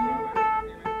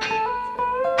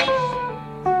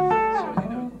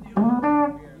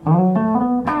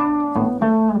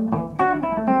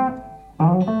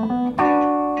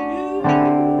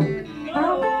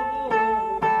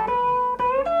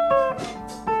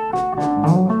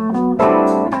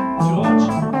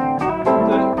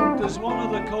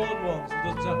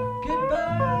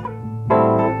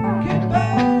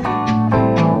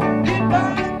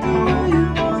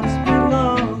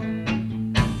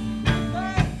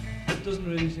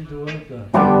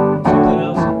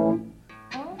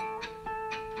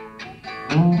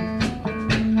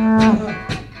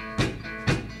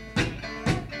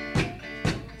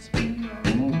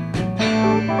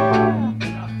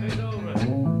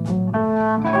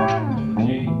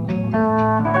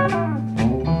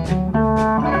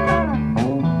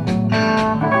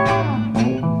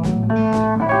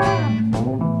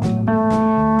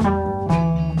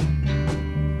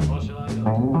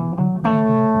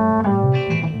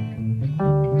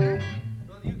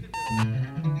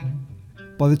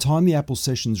 By the time the Apple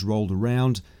sessions rolled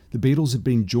around, the Beatles had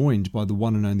been joined by the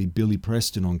one and only Billy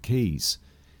Preston on keys,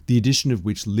 the addition of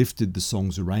which lifted the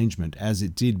song's arrangement as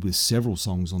it did with several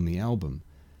songs on the album.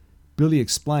 Billy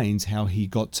explains how he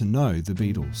got to know the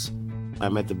Beatles. I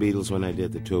met the Beatles when I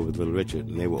did the tour with Little Richard,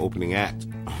 and they were opening act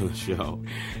on the show.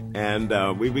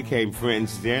 And we became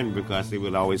friends then because they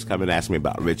would always come and ask me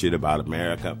about Richard, about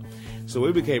America. So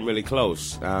we became really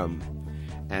close.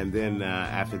 And then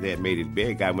after they had made it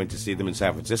big, I went to see them in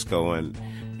San Francisco, and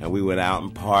we went out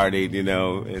and partied, you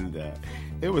know, and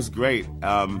it was great.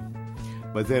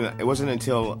 But then it wasn't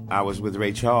until I was with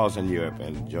Ray Charles in Europe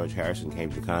and George Harrison came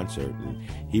to the concert, and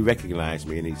he recognized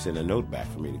me, and he sent a note back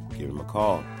for me to give him a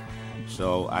call.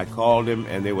 So I called him,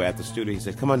 and they were at the studio. He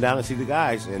said, "Come on down and see the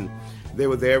guys." And they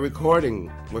were there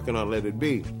recording, working on Let It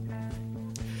Be.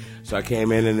 So I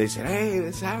came in, and they said, "Hey,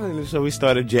 it's happening." And so we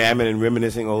started jamming and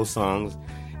reminiscing old songs.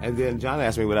 And then John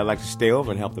asked me, would I like to stay over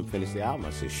and help them finish the album?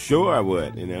 I said, sure I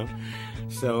would, you know.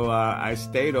 So I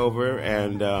stayed over,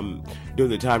 and during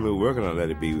the time we were working on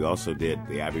Let It Be, we also did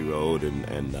the Abbey Road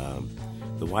and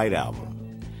the White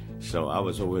Album. So I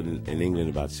was over in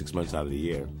England about 6 months out of the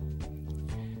year.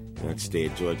 And I'd stay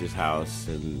at George's house,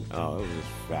 and it was just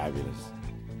fabulous.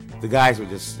 The guys were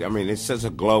just, I mean, it's such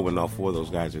a glow when all four of those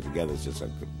guys are together. It's just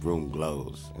like the room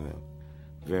glows, you know.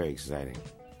 Very exciting.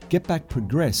 Get Back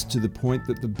progressed to the point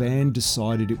that the band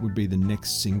decided it would be the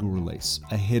next single release,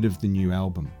 ahead of the new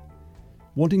album.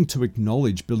 Wanting to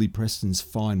acknowledge Billy Preston's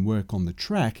fine work on the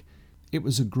track, it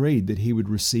was agreed that he would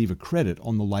receive a credit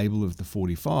on the label of the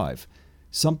 45,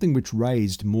 something which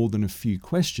raised more than a few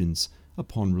questions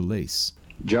upon release.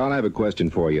 John, I have a question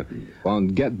for you. On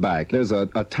Get Back, there's a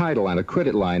title and a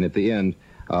credit line at the end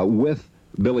with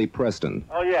Billy Preston.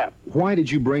 Oh, yeah. Why did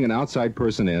you bring an outside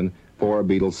person in for a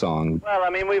Beatles song? Well, I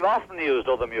mean, we've often used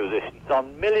other musicians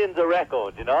on millions of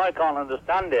records, you know. I can't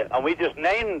understand it. And we just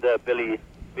named Billy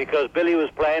because Billy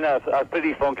was playing a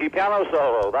pretty funky piano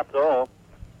solo, that's all.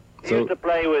 He used to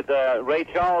play with Ray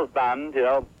Charles' band, you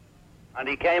know, and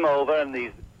he came over and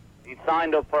he'd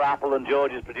signed up for Apple, and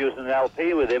George is producing an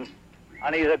LP with him.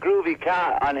 And he's a groovy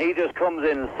cat, and he just comes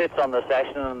in and sits on the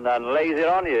session and lays it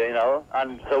on you, you know.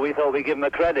 And so we thought we'd give him a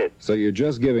credit. So you're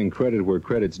just giving credit where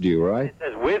credit's due, right? It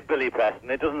says with Billy Preston.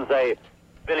 It doesn't say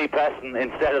Billy Preston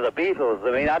instead of the Beatles.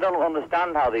 I mean, I don't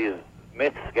understand how these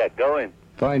myths get going.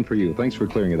 Fine for you. Thanks for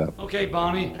clearing it up. Okay,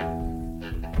 Barney.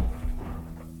 Can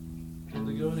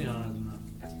they go any higher than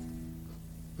that?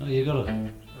 No, you got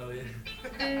it. Oh, yeah.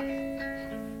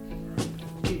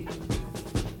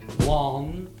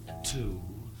 1, 2,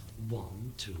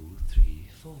 1, 2, 3,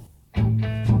 4.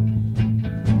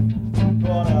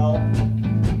 Go on, Al.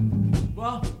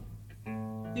 What?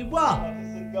 You what? How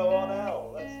does it go on,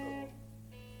 Al? That's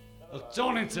the... Look,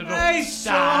 don't interrupt Hey,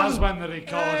 stars son. when they're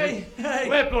recording. Hey.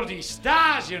 We're bloody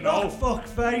stars, you know. Oh, fuck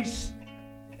face.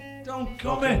 Don't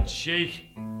come Fucking in. cheek.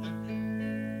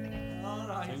 All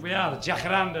right. Think we are, the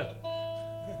jacaranda.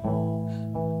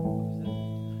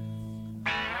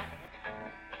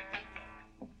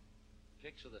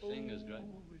 Picture the fingers, Greg.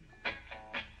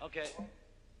 Okay.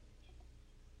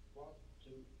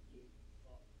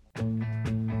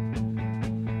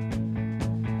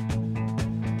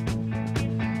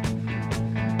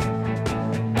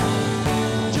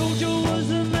 Jojo was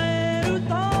a man who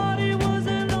thought he was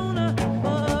a loner,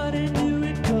 but he knew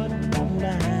it couldn't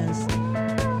last.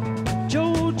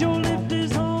 Jojo lived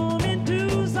his home in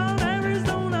Tucson,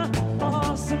 Arizona,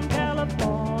 or some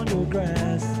California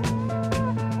grass.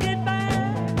 Get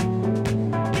back,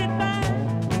 get back,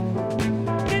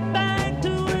 get back to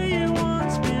where you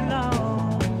once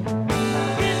belonged.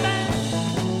 Get back,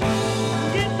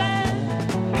 get back,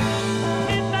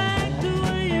 get back to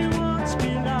where you once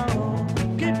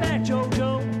belonged. Get back,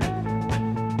 Jojo.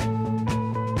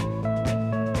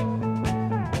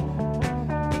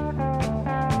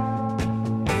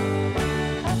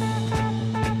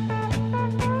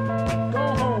 Go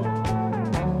home.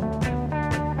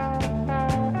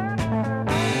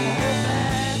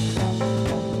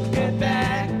 Get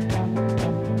back,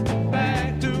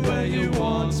 back to where you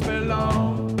once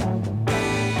belonged. Get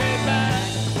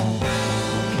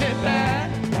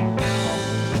back,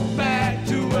 back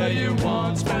to where you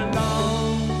once belonged.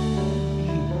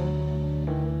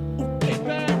 Get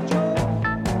back, Joe.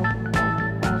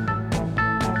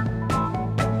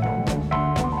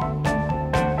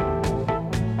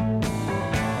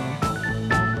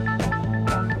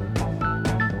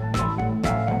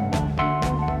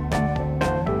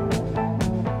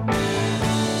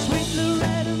 Sweet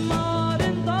Loretta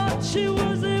Martin thought she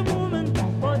was a woman,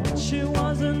 but she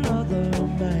was another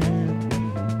man.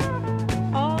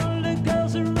 All the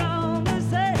girls around me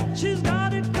say she's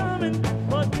got it coming,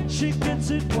 but she gets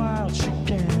it while she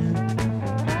can.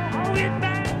 Oh, get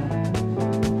back,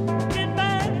 get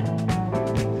back,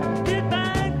 get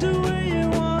back to where you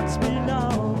once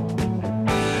belonged.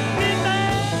 Get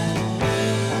back,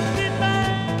 get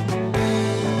back,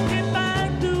 get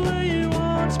back to where you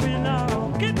once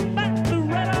belonged. Get back to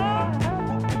Loretta.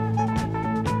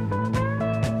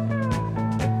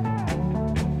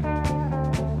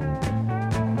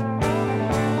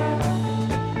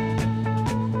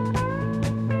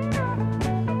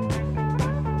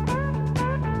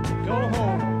 Go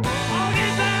home. Oh,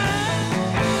 get back,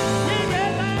 get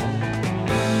back,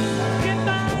 get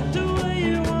back to where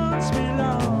you once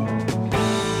belonged.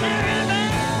 Get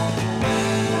back,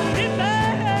 get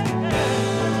back,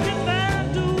 get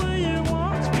back to where you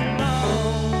once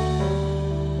belonged.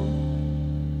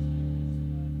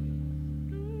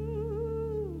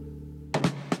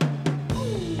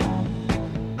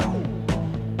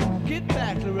 Get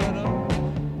back, Loretta.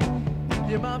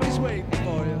 Your mommy's waiting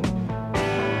for you.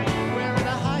 Wearing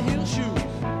a high heel shoes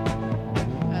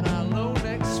and a low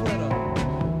neck sweater.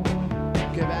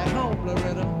 Get back home,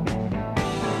 Loretta.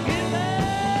 Get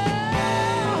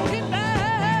back, get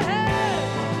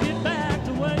back, get back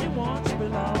to where you once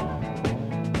belonged.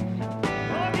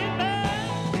 Oh, get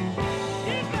back,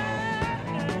 get back,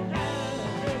 get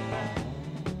back.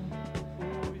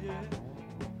 Oh, yeah.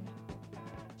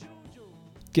 Jojo.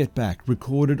 Get Back,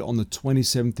 recorded on the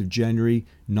 27th of January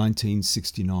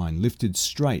 1969, lifted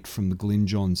straight from the Glyn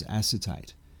Johns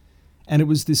acetate. And it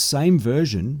was this same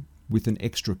version, with an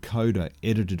extra coda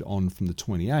edited on from the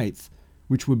 28th,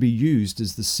 which would be used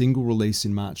as the single release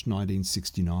in March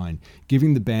 1969,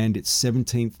 giving the band its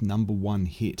 17th #1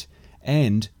 hit,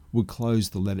 and would close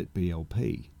the Let It Be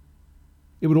LP.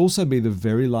 It would also be the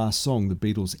very last song the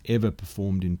Beatles ever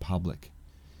performed in public.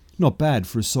 Not bad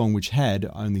for a song which had,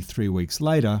 only 3 weeks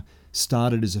later,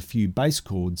 started as a few bass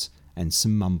chords and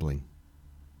some mumbling.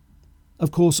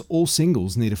 Of course, all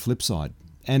singles need a flip side,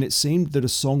 and it seemed that a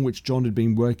song which John had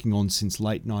been working on since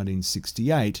late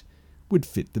 1968 would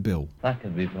fit the bill. That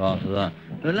could be part of that.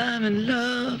 Well, I'm in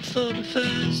love for the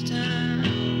first time.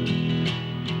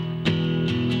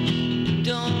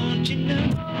 Don't you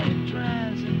know it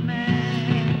drives a mad?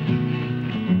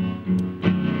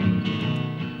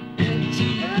 It's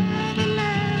love that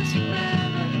lasts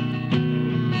forever.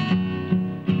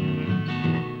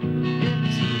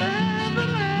 It's love that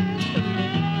lasts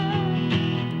forever.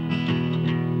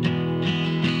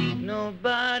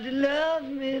 Nobody loves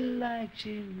me like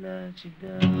she does.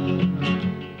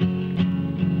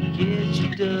 Yes, she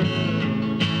does.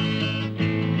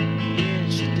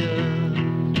 Yes, she does.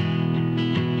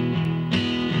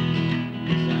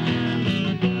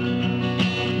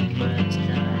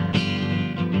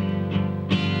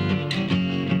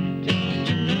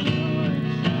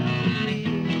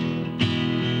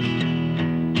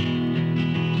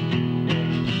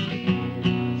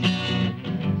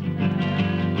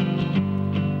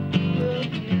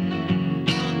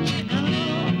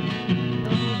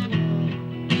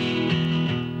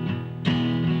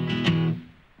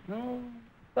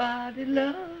 Nobody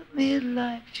loves me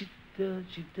like she does,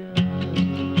 she does.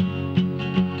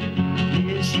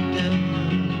 Yes, she does.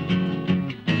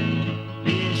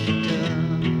 Yes, she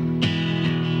does.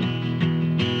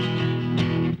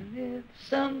 And if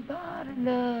somebody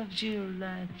loves you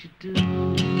like you do,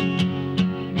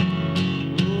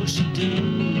 oh, she does.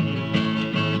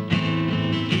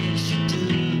 Yes, she does.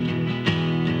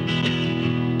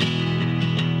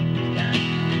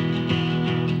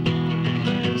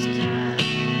 First time.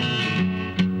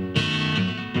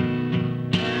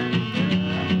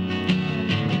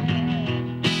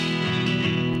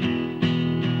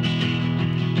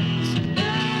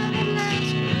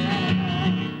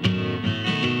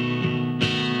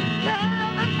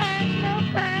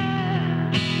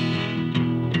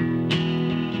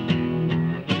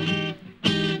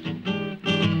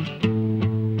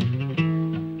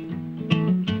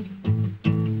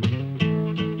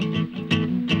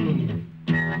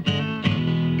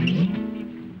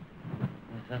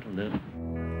 That'll do.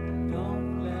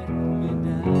 Don't let me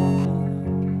down.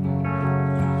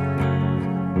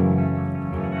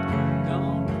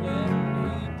 Don't let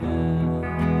me down.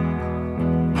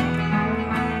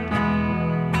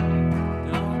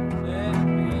 Don't let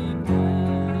me down.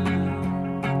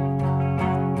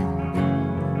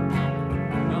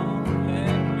 Don't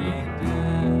let me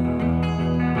down.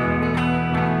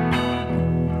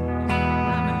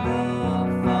 I'm in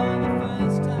love for the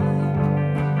first time.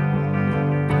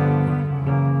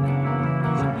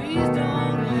 So please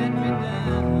don't let me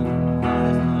down.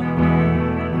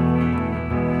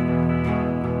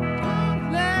 Don't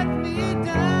let me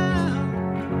down.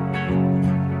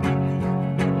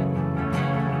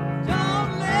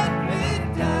 Don't let me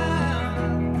down.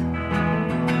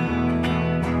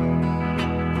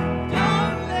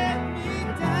 Don't let me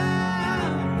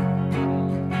down.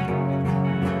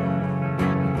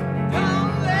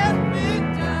 Don't let me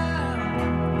down.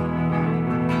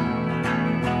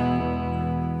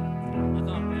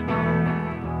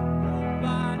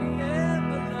 Nobody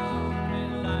ever loved me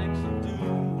like she do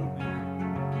me.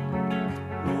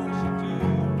 Oh, she do.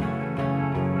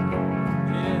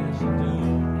 Yeah, she do.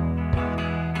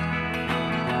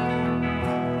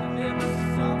 And if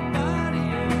somebody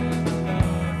ever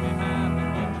loved me half as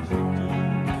much as she do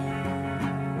me.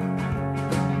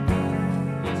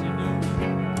 Yes, she do.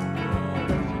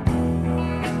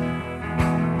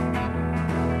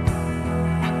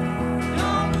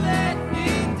 Don't let me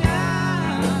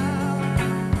down.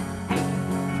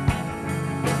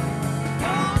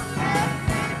 Don't let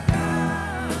me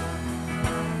down.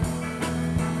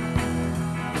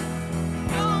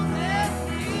 Don't let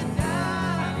me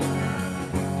down.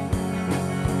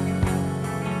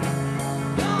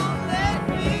 Don't let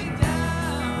me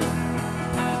down.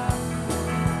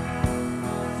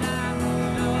 'Cause I'm in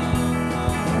love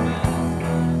for the first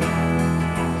time.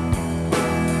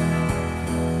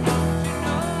 Don't you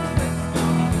know it's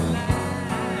gonna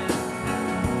last?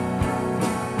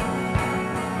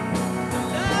 The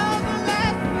love will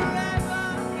last forever.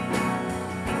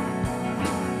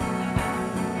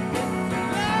 It's a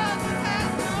love that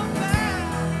has no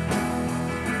bounds.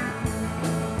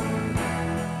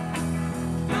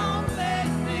 Don't let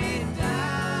me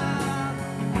down.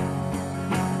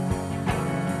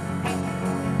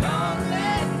 Don't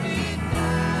let me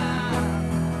down.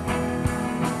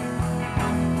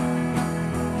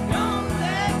 Don't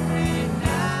let me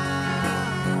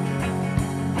down.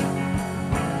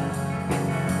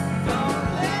 Don't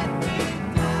let me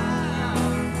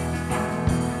down.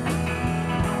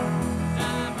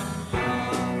 I'm in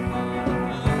love for the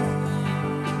first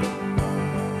time.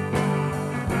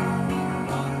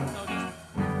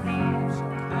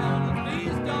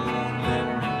 Please don't let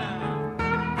me down.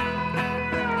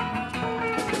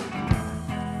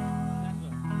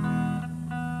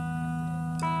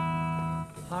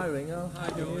 Hi, Ringo.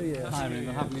 Happy New Year. Hi,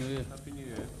 Ringo. Happy New Year. Happy New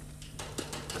Year.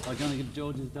 I'm going to give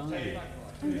George his down.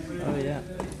 Oh, yeah.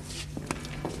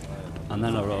 And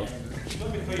then I wrote.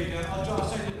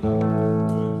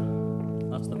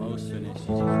 That's the most finished.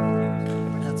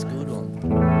 That's a good one.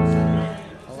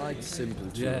 I like simple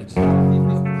tunes.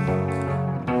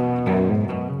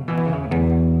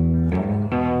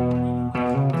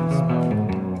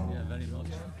 Yeah, very much.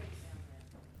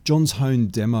 John's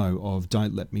honed demo of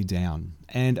Don't Let Me Down,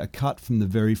 and a cut from the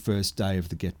very first day of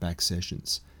the Get Back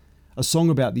sessions. A song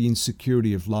about the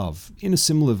insecurity of love, in a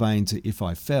similar vein to If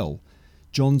I Fell.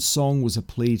 John's song was a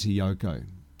plea to Yoko,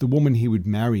 the woman he would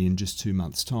marry in just 2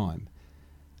 months' time.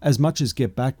 As much as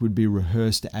Get Back would be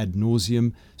rehearsed ad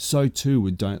nauseum, so too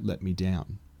would Don't Let Me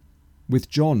Down. With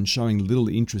John showing little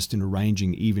interest in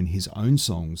arranging even his own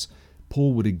songs,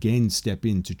 Paul would again step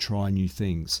in to try new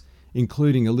things,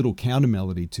 including a little counter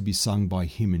melody to be sung by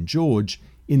him and George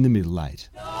in the middle eight.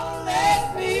 Don't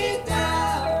let me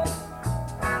down.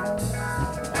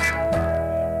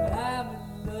 I'm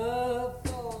in love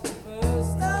for the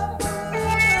first time.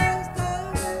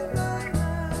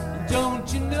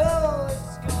 Don't you know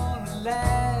it's gonna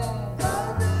last?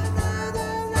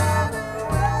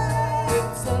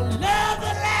 It's a love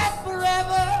that lasts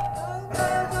forever.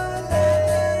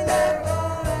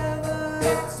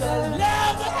 It's a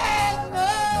love that has no.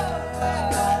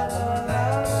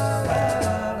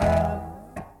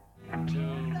 2,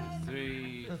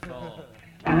 3, 4.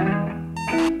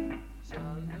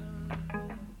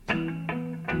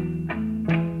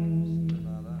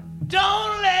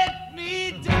 Don't let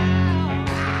me down.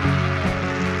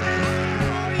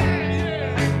 Oh,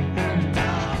 yeah.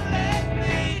 Don't let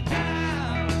me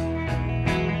down.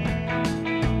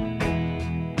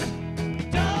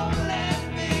 Don't let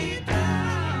me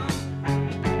down.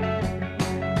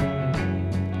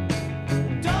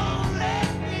 Don't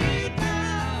let me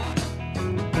down.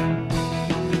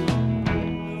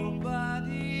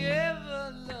 Nobody ever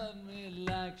loved me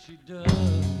like she does.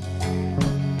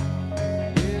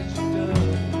 Yes, she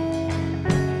does.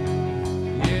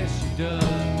 Yes, she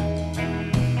does.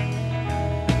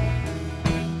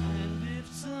 And if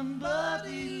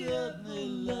somebody loved me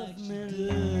like she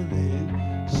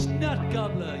does, snot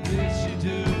gobbler, yes, she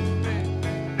do.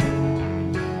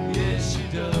 Yes, she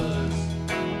does.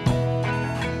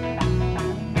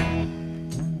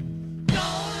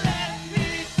 Don't let me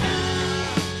down.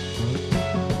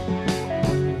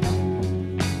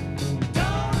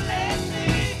 Don't let me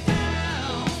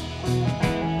down.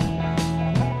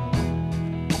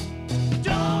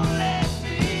 Don't let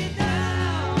me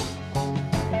down.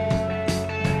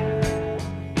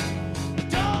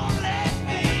 Don't let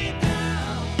me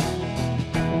down.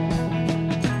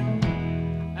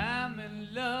 I'm in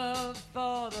love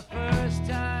for the first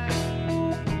time.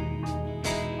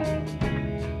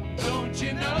 Don't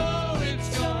you know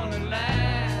it's gonna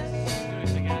last? Do it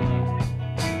together.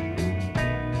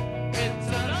 It's a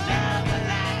love that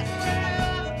lasts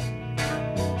forever.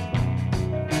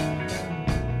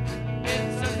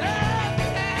 It's a love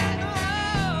that has no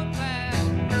past.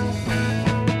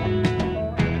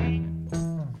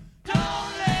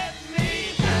 Don't let me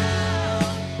down.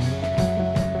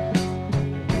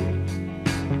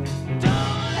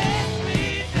 Don't let me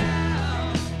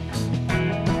down.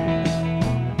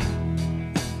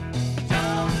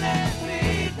 Don't let me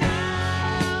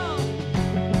down.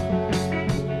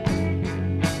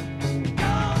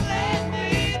 Don't let me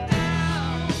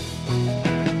down.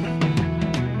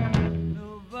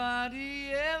 Nobody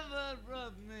ever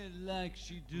rubbed me like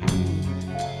she do.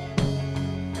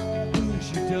 Ooh,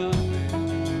 she done me.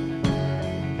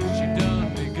 She done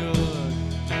me good.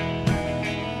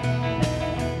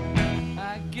 I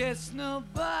guess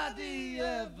nobody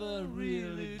ever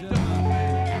really done me.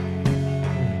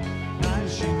 And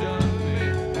she done me.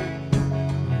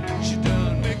 She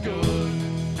done me good.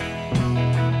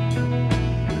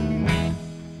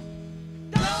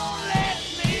 Don't let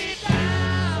me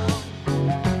down.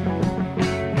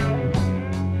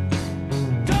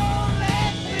 Don't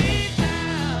let me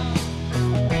down.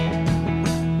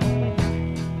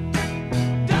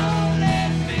 Don't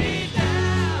let me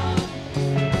down.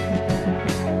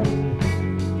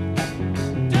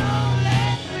 Don't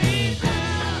let me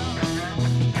down.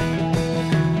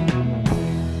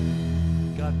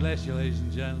 God bless you, ladies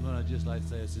and gentlemen. I'd just like to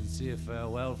say a sincere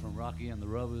farewell from Rocky and the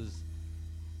Rubbers.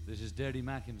 This is Dirty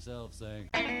Mac himself saying,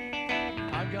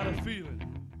 I've got a feeling.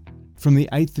 From the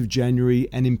 8th of January,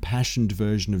 an impassioned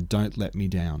version of Don't Let Me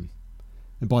Down.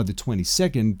 And by the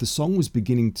 22nd, the song was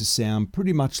beginning to sound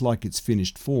pretty much like its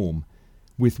finished form,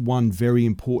 with one very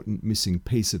important missing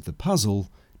piece of the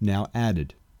puzzle now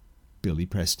added: Billy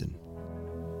Preston.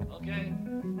 Okay,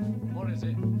 what is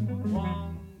it?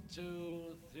 1,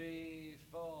 2, 3,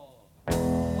 4.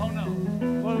 Oh no.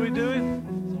 What are we doing?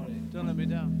 Sorry. Don't let me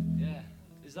down. Yeah.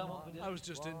 Is that what we did? I was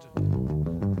just into.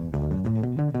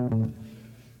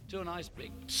 Do a nice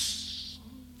big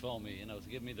for me, you know, to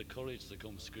give me the courage to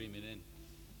come screaming in.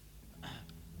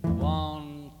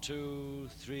 1, 2,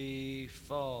 3,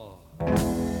 4.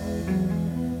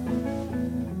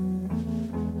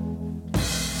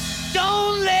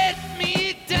 Don't let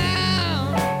me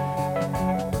down.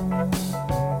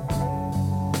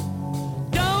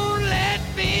 Don't let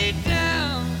me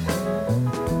down.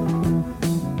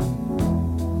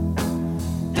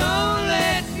 Don't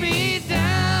let me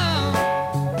down.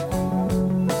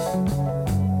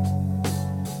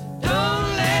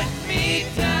 Don't let me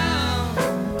down.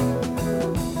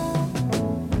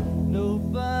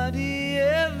 Nobody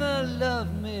ever loved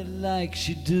like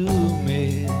she do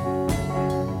me.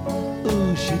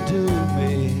 Ooh, she do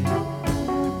me.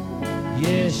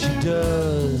 Yes, she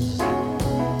does.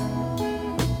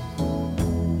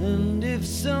 And if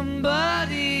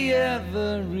somebody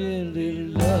ever really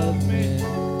loved me,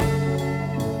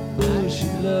 ooh, she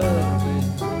loved me.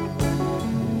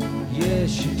 Yes,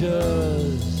 she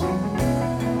does.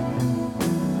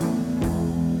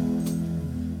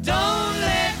 Don't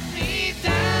let me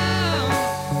down.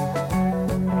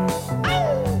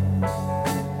 Ow!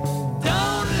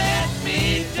 Don't let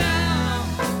me down.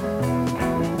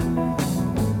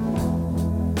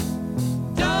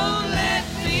 Don't let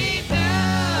me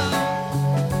down.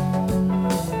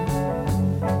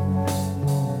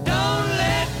 Don't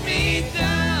let me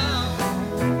down.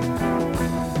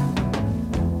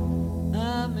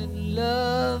 I'm in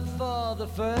love for the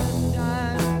first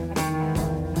time.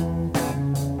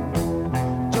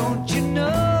 Don't you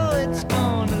know it's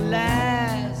gonna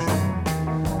last?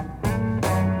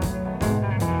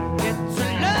 It's a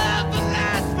love that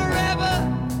lasts forever.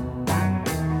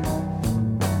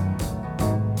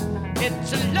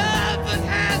 It's a love that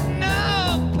has no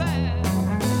past.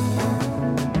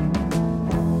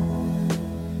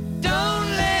 Don't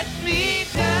let me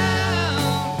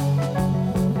down.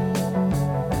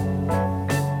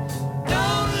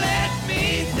 Don't let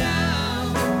me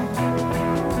down.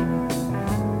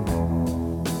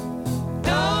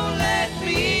 Don't let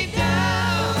me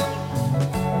down.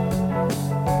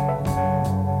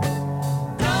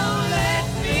 Don't let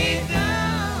me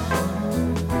down.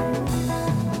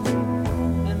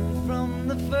 And from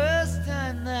the first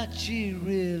time that she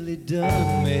really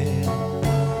done me,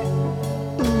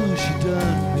 ooh, she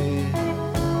done me.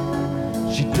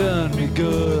 She done me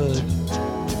good.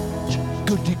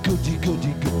 Goody, goody,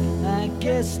 goody, good. I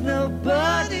guess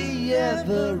nobody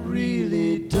ever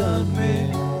really done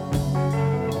me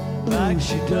like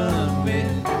she done me.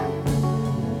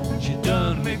 She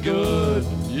done me good.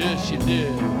 Yes, she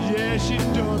did. Yeah, she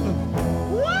done me.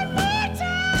 One more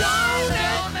time. Don't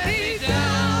let me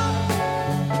down.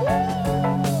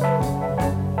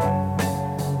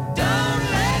 Don't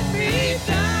let me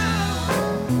down.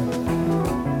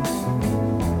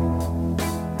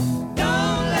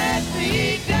 Don't let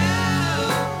me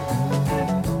down.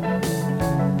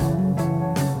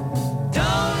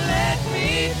 Don't let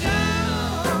me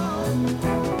down.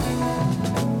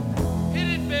 Hit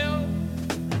it, Bill.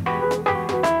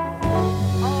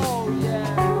 Oh,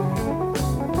 yeah.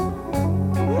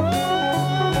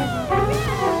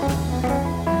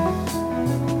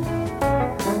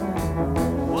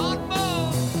 One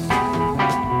more.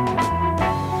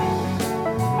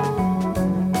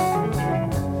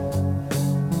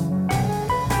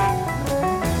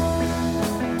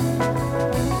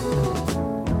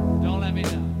 Don't let me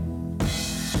down.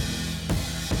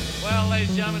 Well, ladies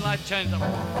and gentlemen, let's change the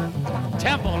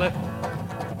tempo.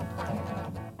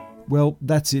 Well,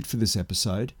 that's it for this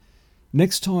episode.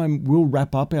 Next time, we'll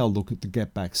wrap up our look at the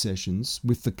Get Back sessions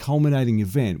with the culminating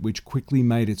event which quickly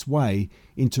made its way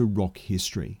into rock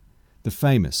history, the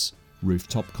famous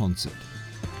rooftop concert.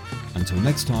 Until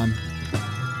next time.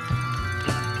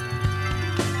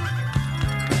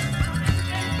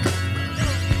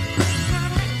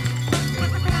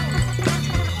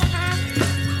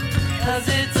 Cause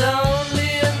it's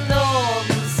only a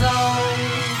normal song.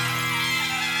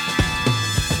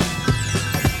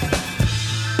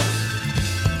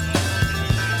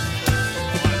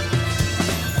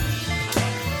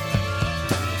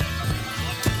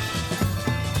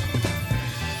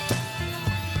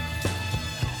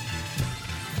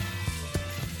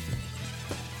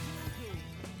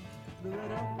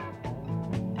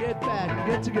 Get back,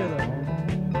 get together,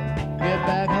 get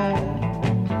back home.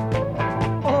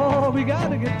 Oh, we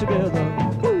gotta get together.